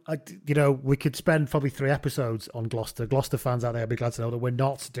go. We could spend probably 3 episodes on Gloucester. Gloucester fans out there will be glad to know that we're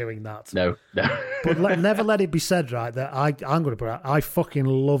not doing that. No. But never let it be said, right, that I'm going to put out, I fucking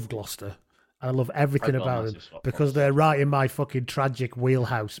love Gloucester. I love everything about them because they're right in my fucking tragic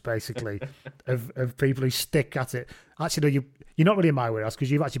wheelhouse, basically, of people who stick at it. Actually, no, you're not really in my wheelhouse because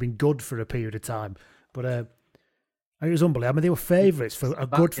you've actually been good for a period of time. But it was unbelievable. I mean, they were favourites for a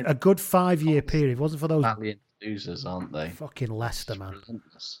good 5-year period. It wasn't for those valiant losers, aren't they? Fucking Leicester, man.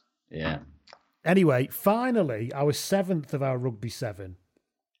 Yeah. Anyway, finally, our 7th of our Rugby 7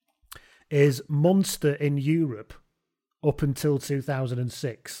 is Munster in Europe up until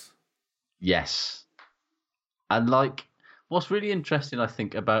 2006. Yes. And what's really interesting, I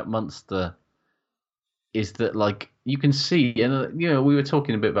think, about Munster is that you can see, and we were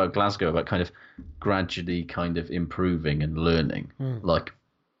talking a bit about Glasgow, about kind of gradually kind of improving and learning.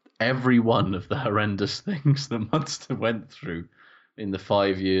 Every one of the horrendous things that Munster went through in the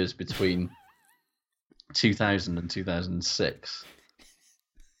 5 years between 2000 and 2006,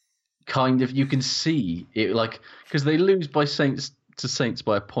 kind of you can see it, because they lose by Saints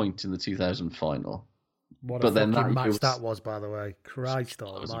by a point in the 2000 final. What a fucking match that was, by the way. Christ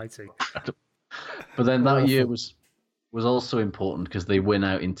almighty. But then that year was also important because they win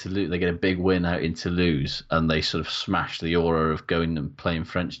out in Toulouse. They get a big win out in Toulouse, and they sort of smash the aura of going and playing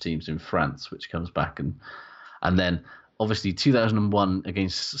French teams in France, which comes back. And then, obviously, 2001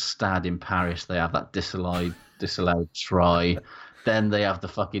 against Stade in Paris, they have that disallowed try. Then they have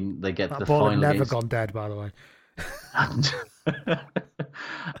they get the ball final. Had never gone dead, by the way. And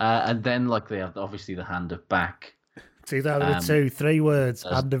then, they have obviously the hand of back. 2002, 3 words,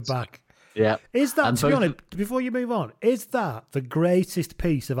 hand of back. Yeah. Is that, to be honest, before you move on, is that the greatest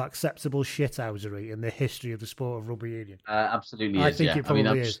piece of acceptable shithousery in the history of the sport of rugby union? Absolutely I think it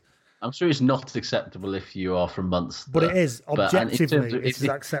probably is. I'm sure it's not acceptable if you are from Munster. But it is. Objectively, it's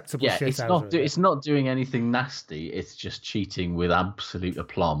acceptable shithousery. It's not doing anything nasty. It's just cheating with absolute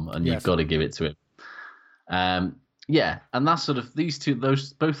aplomb, and you've got to give it to it. Yeah, and that's sort of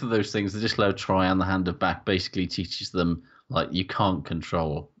both of those things, the disallowed try and the hand of back, basically teaches them you can't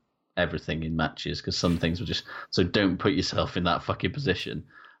control everything in matches because some things will so don't put yourself in that fucking position.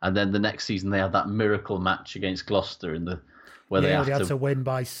 And then the next season they have that miracle match against Gloucester where they had to win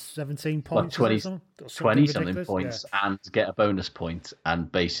by 17 points, 20 something points and get a bonus point,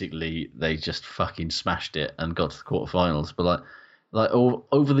 and basically they just fucking smashed it and got to the quarterfinals. But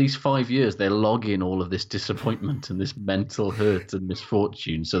over these 5 years, they log in all of this disappointment and this mental hurt and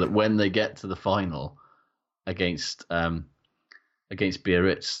misfortune, so that when they get to the final against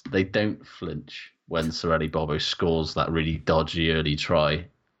Biarritz, they don't flinch when Sorelli Bobo scores that really dodgy early try,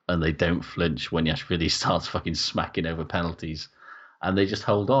 and they don't flinch when Yashvili starts fucking smacking over penalties, and they just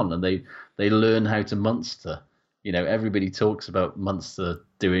hold on and they learn how to Munster. Everybody talks about Munster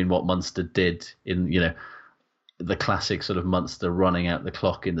doing what Munster did in the classic sort of Munster running out the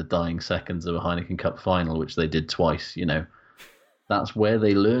clock in the dying seconds of a Heineken Cup final, which they did twice. That's where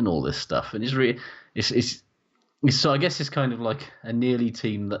they learn all this stuff, and so I guess it's kind of like a nearly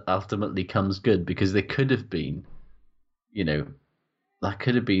team that ultimately comes good, because they could have been, that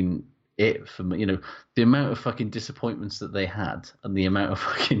could have been it for me. The amount of fucking disappointments that they had and the amount of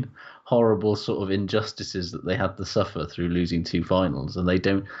fucking horrible sort of injustices that they had to suffer through losing 2 finals, and they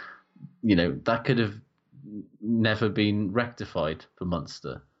don't, that could have never been rectified for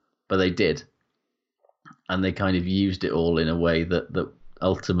Munster, but they did, and they kind of used it all in a way that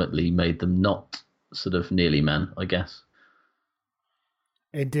ultimately made them not sort of nearly men, I guess.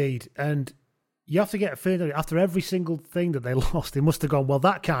 Indeed. And you have to get a feeling after every single thing that they lost, they must have gone, well,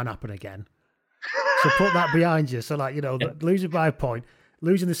 that can't happen again. So put that behind you. So, like, you know, losing by a point,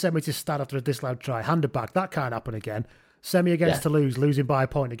 losing the semi to Stad after a disallowed try, handed back, that can't happen again. Semi against Toulouse, losing by a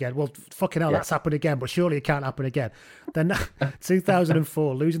point again. Well, fucking hell, that's happened again, but surely it can't happen again. Then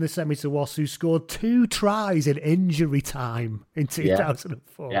 2004, losing the semi to Wasps, who scored 2 tries in injury time in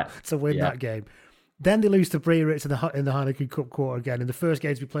 2004 to win that game. Then they lose to Biarritz in the Heineken Cup quarter again. In the first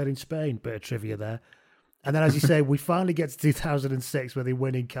games we played in Spain, bit of trivia there. And then, as you say, we finally get to 2006 where they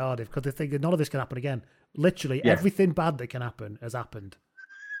win in Cardiff because they think that none of this can happen again. Literally, everything bad that can happen has happened.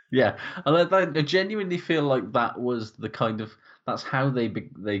 Yeah, and I genuinely feel like that was the kind of that's how they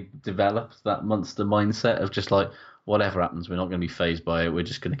developed that Munster mindset of just like whatever happens, we're not going to be fazed by it. We're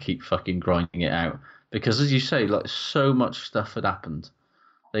just going to keep fucking grinding it out because, as you say, like so much stuff had happened.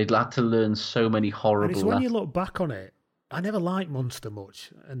 They'd had to learn so many horrible. And it's when you look back on it, I never liked Munster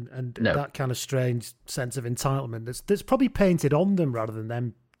much, and that kind of strange sense of entitlement that's probably painted on them rather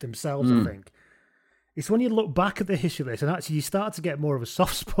than themselves. I think. It's when you look back at the history of this and actually you start to get more of a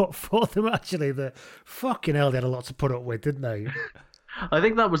soft spot for them, actually, that fucking hell, they had a lot to put up with, didn't they? I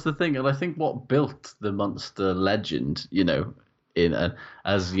think that was the thing. And I think what built the Munster legend, you know,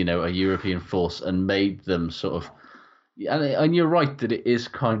 as, you know, a European force and made them sort of... And you're right that it is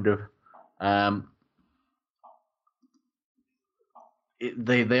kind of...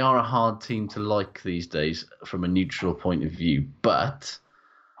 They are a hard team to like these days from a neutral point of view, but...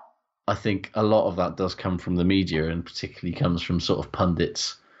 I think a lot of that does come from the media and particularly comes from sort of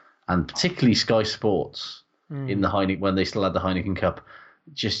pundits and particularly Sky Sports in the Heineken, when they still had the Heineken Cup,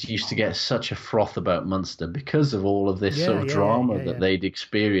 just used to get such a froth about Munster because of all of this sort of drama that they'd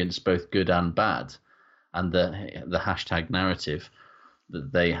experienced, both good and bad, and the hashtag narrative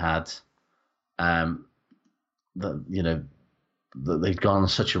that they had, that, you know, that they'd gone on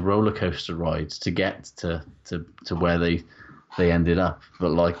such a roller coaster ride to get to where they ended up. But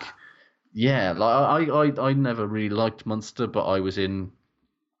like, yeah, like I never really liked Munster, but I was in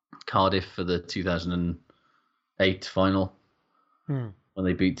Cardiff for the 2008 final when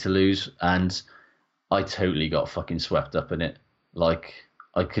they beat Toulouse, and I totally got fucking swept up in it. Like,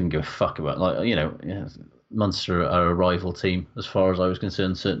 I couldn't give a fuck about, like, you know, Munster are a rival team as far as I was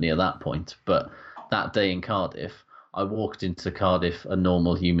concerned, certainly at that point. But that day in Cardiff, I walked into Cardiff a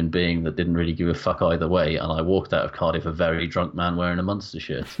normal human being that didn't really give a fuck either way, and I walked out of Cardiff a very drunk man wearing a Munster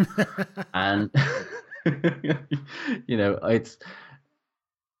shirt. And, you know,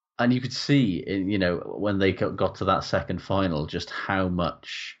 and you could see, you know, when they got to that second final, just how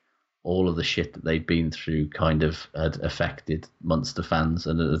much all of the shit that they'd been through kind of had affected Munster fans,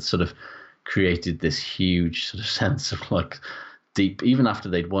 and it had sort of created this huge sort of sense of like, deep, even after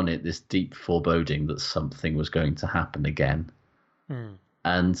they'd won it, this deep foreboding that something was going to happen again.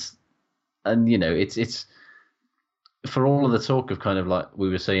 And you know, it's for all of the talk of kind of like we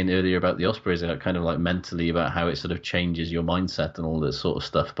were saying earlier about the Ospreys, kind of like mentally about how it sort of changes your mindset and all this sort of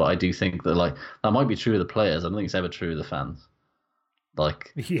stuff. But I do think that like that might be true of the players. I don't think it's ever true of the fans.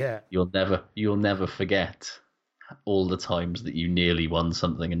 Like, you'll never forget all the times that you nearly won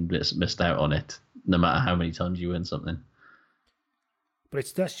something and missed out on it, no matter how many times you win something.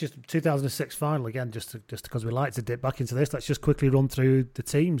 But that's just 2006 final again. Just because we like to dip back into this, let's just quickly run through the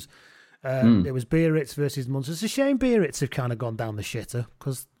teams. It was Biarritz versus Munster. It's a shame Biarritz have kind of gone down the shitter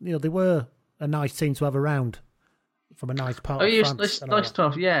because, you know, they were a nice team to have around from a nice part of France. It's nice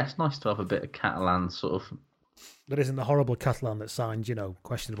to have a bit of Catalan sort of. That isn't the horrible Catalan that signed, you know,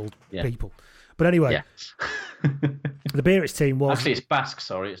 questionable people. But anyway, the Biarritz team was... Actually, it's Basque,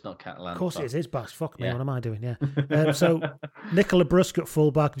 sorry, it's not Catalan. Of course it is Basque. Fuck me, what am I doing? Yeah. So, Nicolas Brusque at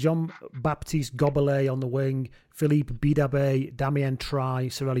fullback, Jean-Baptiste Gobelet on the wing, Philippe Bidabe, Damien Try,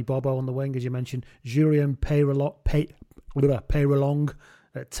 Sorelli Bobo on the wing, as you mentioned, Julien Peyrelong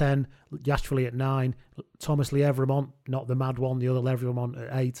at 10, Yashvili at 9, Thomas Lievremont, not the mad one, the other Lievremont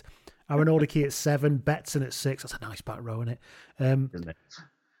at 8, Aaron Ordeke at 7, Betson at 6. That's a nice back row, isn't it?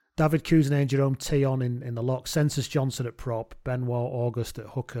 David Kuznet and Jerome Tion in the lock, Census Johnson at prop, Benoit August at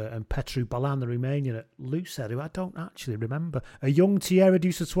hooker, and Petru Balan, the Romanian, at loosehead, who I don't actually remember. A young Thierry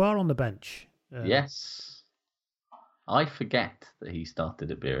Dusautoir on the bench. Yes. I forget that he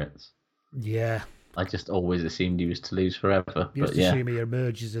started at Biarritz. Yeah. I just always assumed he was Toulouse forever. You just assume he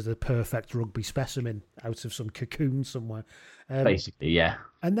emerges as a perfect rugby specimen out of some cocoon somewhere. Basically, yeah.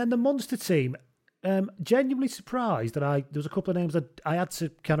 And then the Munster team... genuinely surprised that there was a couple of names that I had to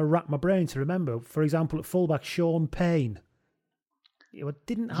kind of rack my brain to remember. For example, at fullback, Sean Payne. I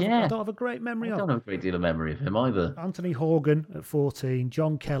don't have a great memory of. I don't have a great deal of memory of him either. Anthony Horgan at 14,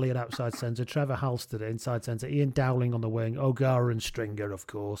 John Kelly at outside centre, Trevor Halstead at inside centre, Ian Dowling on the wing, O'Gara and Stringer, of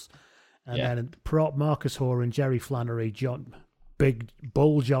course. And then prop Marcus Horan, Jerry Flannery, Big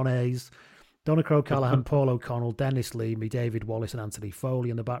Bull John Hayes, Donna Crow Callahan, Paul O'Connell, Dennis Leamy, David Wallace and Anthony Foley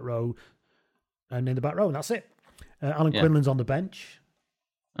in the back row. And in the back row, and that's it. Alan Quinlan's on the bench.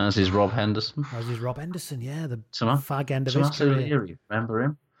 As is Rob Henderson. The fag end of his Tommaso career. Leary, remember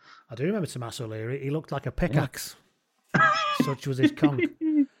him? I do remember Tommaso Leary. He looked like a pickaxe. Such was his conch.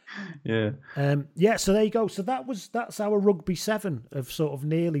 Yeah. So there you go. So that's our Rugby 7 of sort of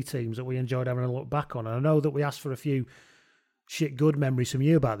nearly teams that we enjoyed having a look back on. And I know that we asked for a few shit good memories from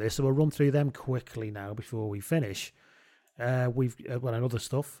you about this, so we'll run through them quickly now before we finish. We've and other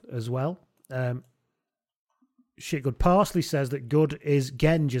stuff as well. Shit good Parsley says that Good is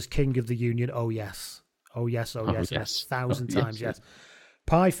Genge as King of the Union. Oh yes. 1,000 times yes.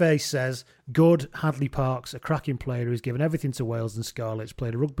 Pieface says, Good, Hadley Parks, a cracking player who's given everything to Wales and Scarlets,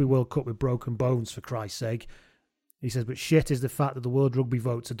 played a Rugby World Cup with broken bones, for Christ's sake. He says, but shit is the fact that the World Rugby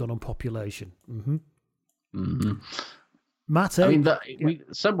votes are done on population. Matt,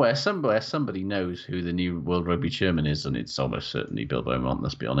 somewhere somebody knows who the new World Rugby chairman is, and it's almost certainly Bill Beaumont,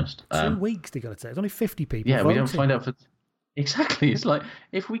 let's be honest. 2 weeks they got to take. There's only 50 people voting. We don't find out for... Exactly. It's like,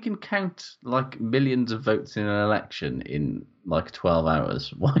 if we can count like millions of votes in an election in like 12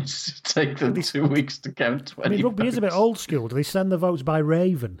 hours, why does it take them 2 weeks to count 20 Rugby votes? is a bit old school. Do they send the votes by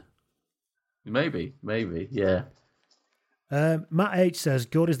Raven? Maybe, yeah. Matt H says,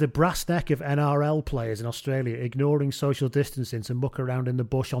 Good is the brass neck of NRL players in Australia, ignoring social distancing to muck around in the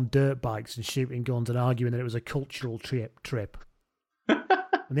bush on dirt bikes and shooting guns and arguing that it was a cultural trip.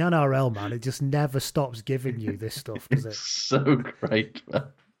 And the NRL, man, it just never stops giving you this stuff, does it? It's so great, man.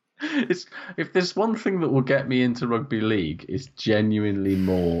 If there's one thing that will get me into rugby league, it's genuinely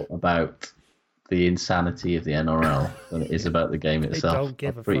more about the insanity of the NRL than it is about the game itself. Don't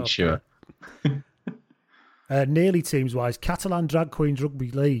give I'm pretty sure. Nearly teams-wise, Catalan Drag Queens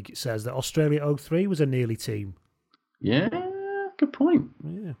Rugby League says that Australia 03 was a nearly team. Yeah, good point.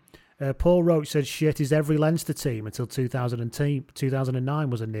 Yeah. Paul Roach said shit is every Leinster team until 2009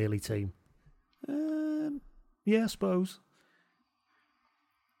 was a nearly team. Yeah, I suppose.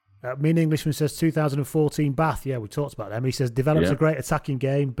 Mean Englishman says 2014 Bath. Yeah, we talked about them. He says develops a great attacking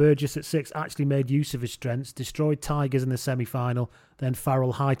game. Burgess at 6 actually made use of his strengths. Destroyed Tigers in the semi-final. Then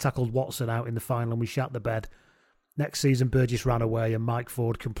Farrell high-tackled Watson out in the final and we shat the bed. Next season, Burgess ran away and Mike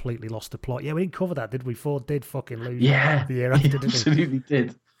Ford completely lost the plot. Yeah, we didn't cover that, did we? Ford did fucking lose the year after, didn't he? Absolutely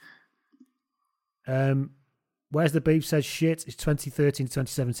did. Where's the Beef says shit. It's 2013 to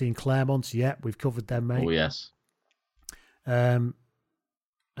 2017 Claremont. Yeah, we've covered them, mate. Oh, yes. And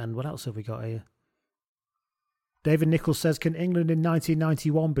what else have we got here? David Nichols says, can England in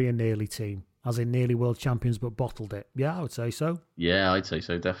 1991 be a nearly team? As in nearly world champions but bottled it? Yeah, I would say so. Yeah, I'd say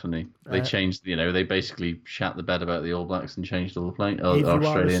so, definitely. They changed, they basically shat the bed about the All Blacks and changed all the playing. If you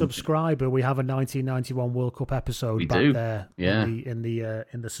are a subscriber, we have a 1991 World Cup episode there in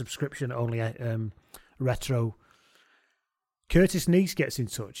the subscription only retro. Curtis Neese gets in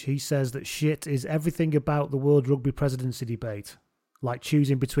touch. He says that shit is everything about the World Rugby presidency debate, like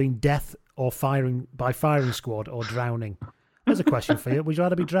choosing between death or firing squad or drowning. There's a question for you. Would you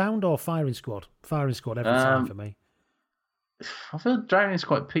rather be drowned or firing squad? Firing squad every time for me. I feel drowning is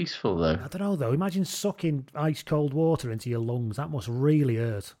quite peaceful, though. I don't know, though. Imagine sucking ice cold water into your lungs. That must really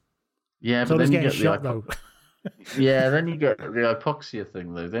hurt. Yeah, but then you get shot, though. Yeah, then you get the hypoxia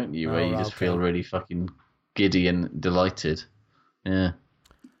thing, though, don't you? Where you just feel really fucking giddy and delighted. Yeah.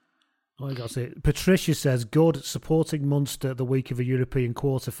 Oh, I got to say, Patricia says, good supporting Munster the week of a European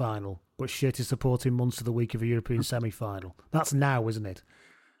quarter-final, but shit is supporting Munster the week of a European semi-final. That's now, isn't it?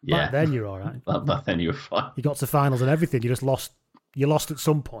 Yeah. Back then you're all right. Back then you were fine. You got to finals and everything. You just lost. You lost at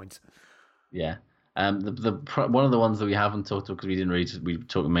some point. Yeah. The one of the ones that we haven't talked about, because we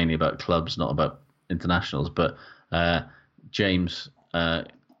talked mainly about clubs, not about internationals, but James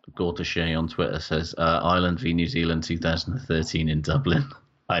Gortashe on Twitter says Ireland v New Zealand 2013 in Dublin.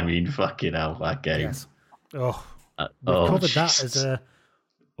 I mean, fucking hell, that game. Yes. Oh, we covered that as a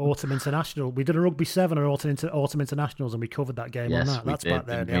autumn international. We did a Rugby 7 or autumn internationals, and we covered that game on that. That's back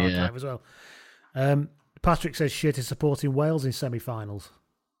there in the archive as well. Patrick says shit is supporting Wales in semi-finals.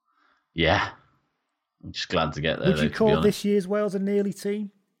 Yeah. I'm just glad to get there. Would you call this year's Wales a nearly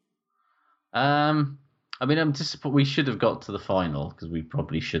team? I mean, I'm disappointed. We should have got to the final because we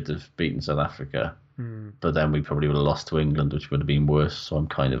probably should have beaten South Africa. But then we probably would have lost to England, which would have been worse. So I'm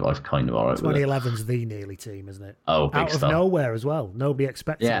kind of all right with it. 2011's the nearly team, isn't it? Oh, big out stuff. Of nowhere as well. Nobody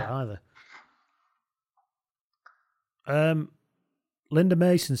expected it either. Linda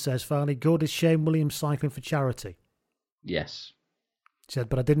Mason says, finally, good is Shane Williams cycling for charity. Yes. She said,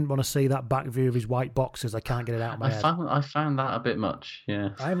 but I didn't want to see that back view of his white boxers. I can't get it out of my head. I found that a bit much, yeah.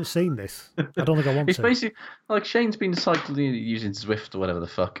 I haven't seen this. I don't think I want it's to. It's basically, like, Shane's been cycling using Zwift or whatever the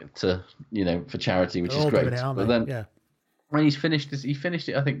fuck to, for charity, which is great. But then when he finished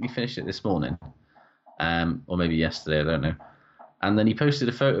it, I think he finished it this morning. Or maybe yesterday, I don't know. And then he posted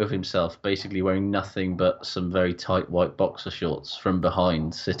a photo of himself basically wearing nothing but some very tight white boxer shorts from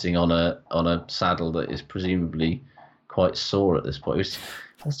behind, sitting on a saddle that is presumably quite sore at this point.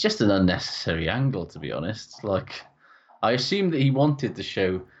 It's just an unnecessary angle, to be honest. Like, I assumed that he wanted to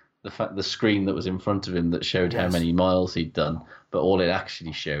show the screen that was in front of him that showed how many miles he'd done, but all it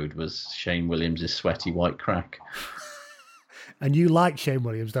actually showed was Shane Williams' sweaty white crack. And you like Shane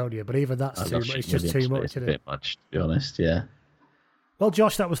Williams, don't you? But even that's too much. It's just too much, isn't it? It's a bit much, to be honest, yeah. Well,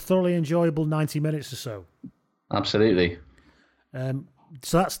 Josh, that was thoroughly enjoyable 90 minutes or so. Absolutely.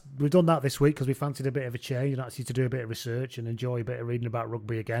 So we've done that this week because we fancied a bit of a change and actually to do a bit of research and enjoy a bit of reading about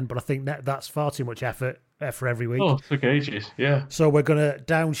rugby again. But I think that's far too much effort for every week. Oh, it took ages, yeah. So we're going to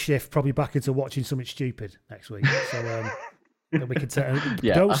downshift probably back into watching something stupid next week. So then we can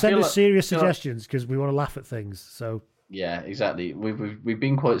don't send us serious suggestions because we want to laugh at things. So yeah, exactly. We've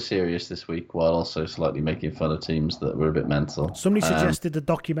been quite serious this week while also slightly making fun of teams that were a bit mental. Somebody suggested the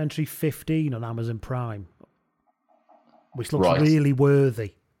documentary 15 on Amazon Prime, which looks really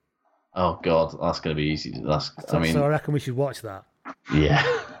worthy. Oh God, that's going to be easy. So I reckon we should watch that. Yeah.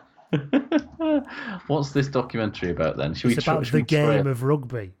 What's this documentary about then? It's about the game of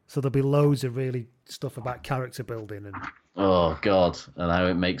rugby. So there'll be loads of really stuff about character building and. Oh God, and how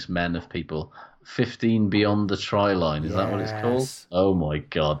it makes men of people. 15 beyond the try line. Is that what it's called? Oh my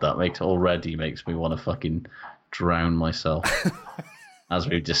God, that already makes me want to fucking drown myself. As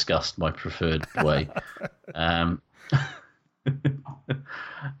we've discussed, my preferred way.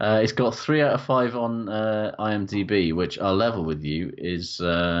 It's got 3 out of 5 on IMDb, which I'll level with you is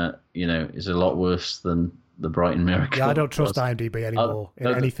a lot worse than the Brighton Miracle. Yeah, I don't trust IMDb anymore in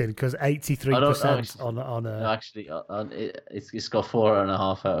anything because 83% on. Actually, it's got 4.5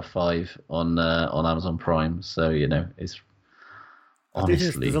 out of 5 on Amazon Prime. So it's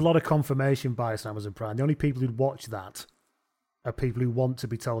honestly there's a lot of confirmation bias on Amazon Prime. The only people who'd watch that are people who want to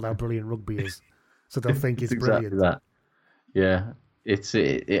be told how brilliant rugby is, so they'll think it's brilliant. That. Yeah,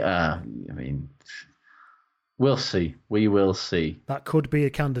 I mean, we'll see. We will see. That could be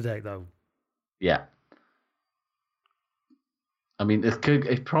a candidate, though. Yeah. I mean,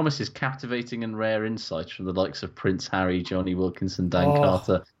 it promises captivating and rare insights from the likes of Prince Harry, Johnny Wilkinson, Dan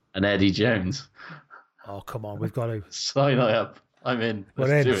Carter, and Eddie Jones. Oh, come on, we've got to sign up. I'm in.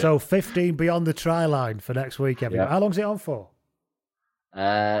 We're in. So 15 beyond the try line for next week, everyone. Yeah. How long's it on for?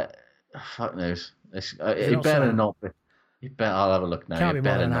 Fuck knows. It better not be. I'll have a look now. Can't be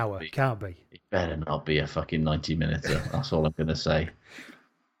more than an hour. Can't be. It better not be a fucking 90-minute. That's all I'm going to say.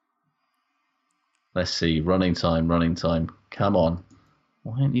 Let's see. Running time. Come on.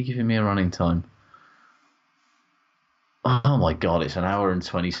 Why aren't you giving me a running time? Oh my God, it's 1 hour and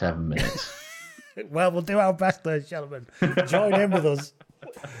 27 minutes. Well, we'll do our best, ladies and gentlemen. Join in with us.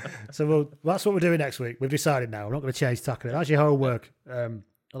 So that's what we're doing next week. We've decided now. We're not going to change tackling. That's your homework.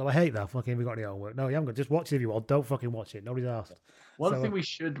 Although I hate that. Fucking, we got any homework? No, you haven't got. Just watch it if you want. Don't fucking watch it. Nobody's asked. One thing we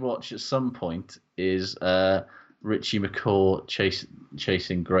should watch at some point is Richie McCaw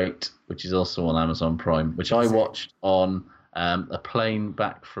Chasing Great, which is also on Amazon Prime, which I watched on a plane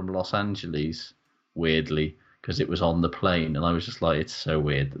back from Los Angeles, weirdly, because it was on the plane. And I was just like, it's so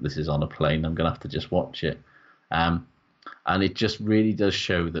weird that this is on a plane. I'm going to have to just watch it. And it just really does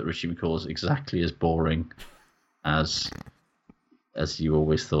show that Richie McCaw is exactly as boring as you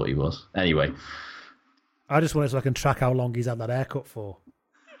always thought he was. Anyway. I just wanted so I can track how long he's had that haircut for.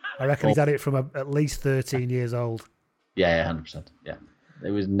 I reckon he's had it from at least 13 years old. Yeah, 100%. Yeah.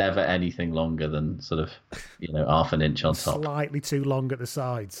 It was never anything longer than sort of, half an inch on top. Slightly too long at the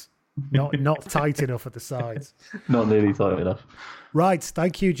sides. Not tight enough at the sides. Not nearly tight enough. Right.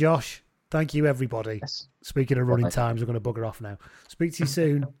 Thank you, Josh. Thank you, everybody. Yes. Speaking of running times, we're going to bugger off now. Speak to you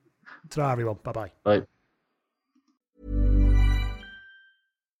soon. Ta-ra, everyone. Bye-bye. Bye.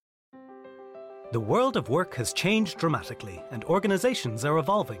 The world of work has changed dramatically and organizations are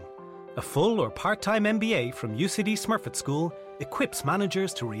evolving. A full or part-time MBA from UCD Smurfit School equips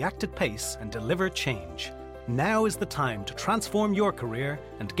managers to react at pace and deliver change. Now is the time to transform your career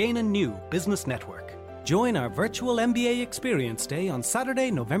and gain a new business network. Join our virtual MBA Experience Day on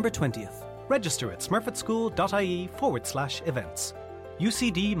Saturday, November 20th. Register at smurfitschool.ie/events.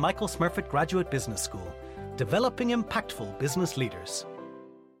 UCD Michael Smurfit Graduate Business School. Developing impactful business leaders.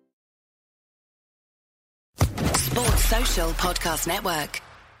 Sports Social Podcast Network.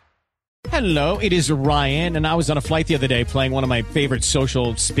 Hello, it is Ryan, and I was on a flight the other day playing one of my favorite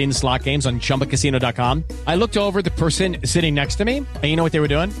social spin slot games on ChumbaCasino.com. I looked over at the person sitting next to me, and you know what they were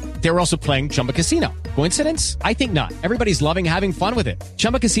doing? They were also playing Chumba Casino. Coincidence? I think not. Everybody's loving having fun with it.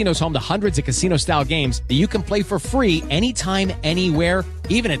 Chumba Casino is home to hundreds of casino-style games that you can play for free anytime, anywhere,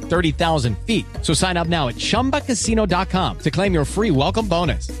 even at 30,000 feet. So sign up now at ChumbaCasino.com to claim your free welcome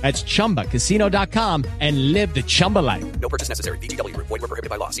bonus. That's ChumbaCasino.com and live the Chumba life. No purchase necessary. VGW. Void where prohibited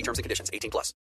by law. See terms and conditions. 18+.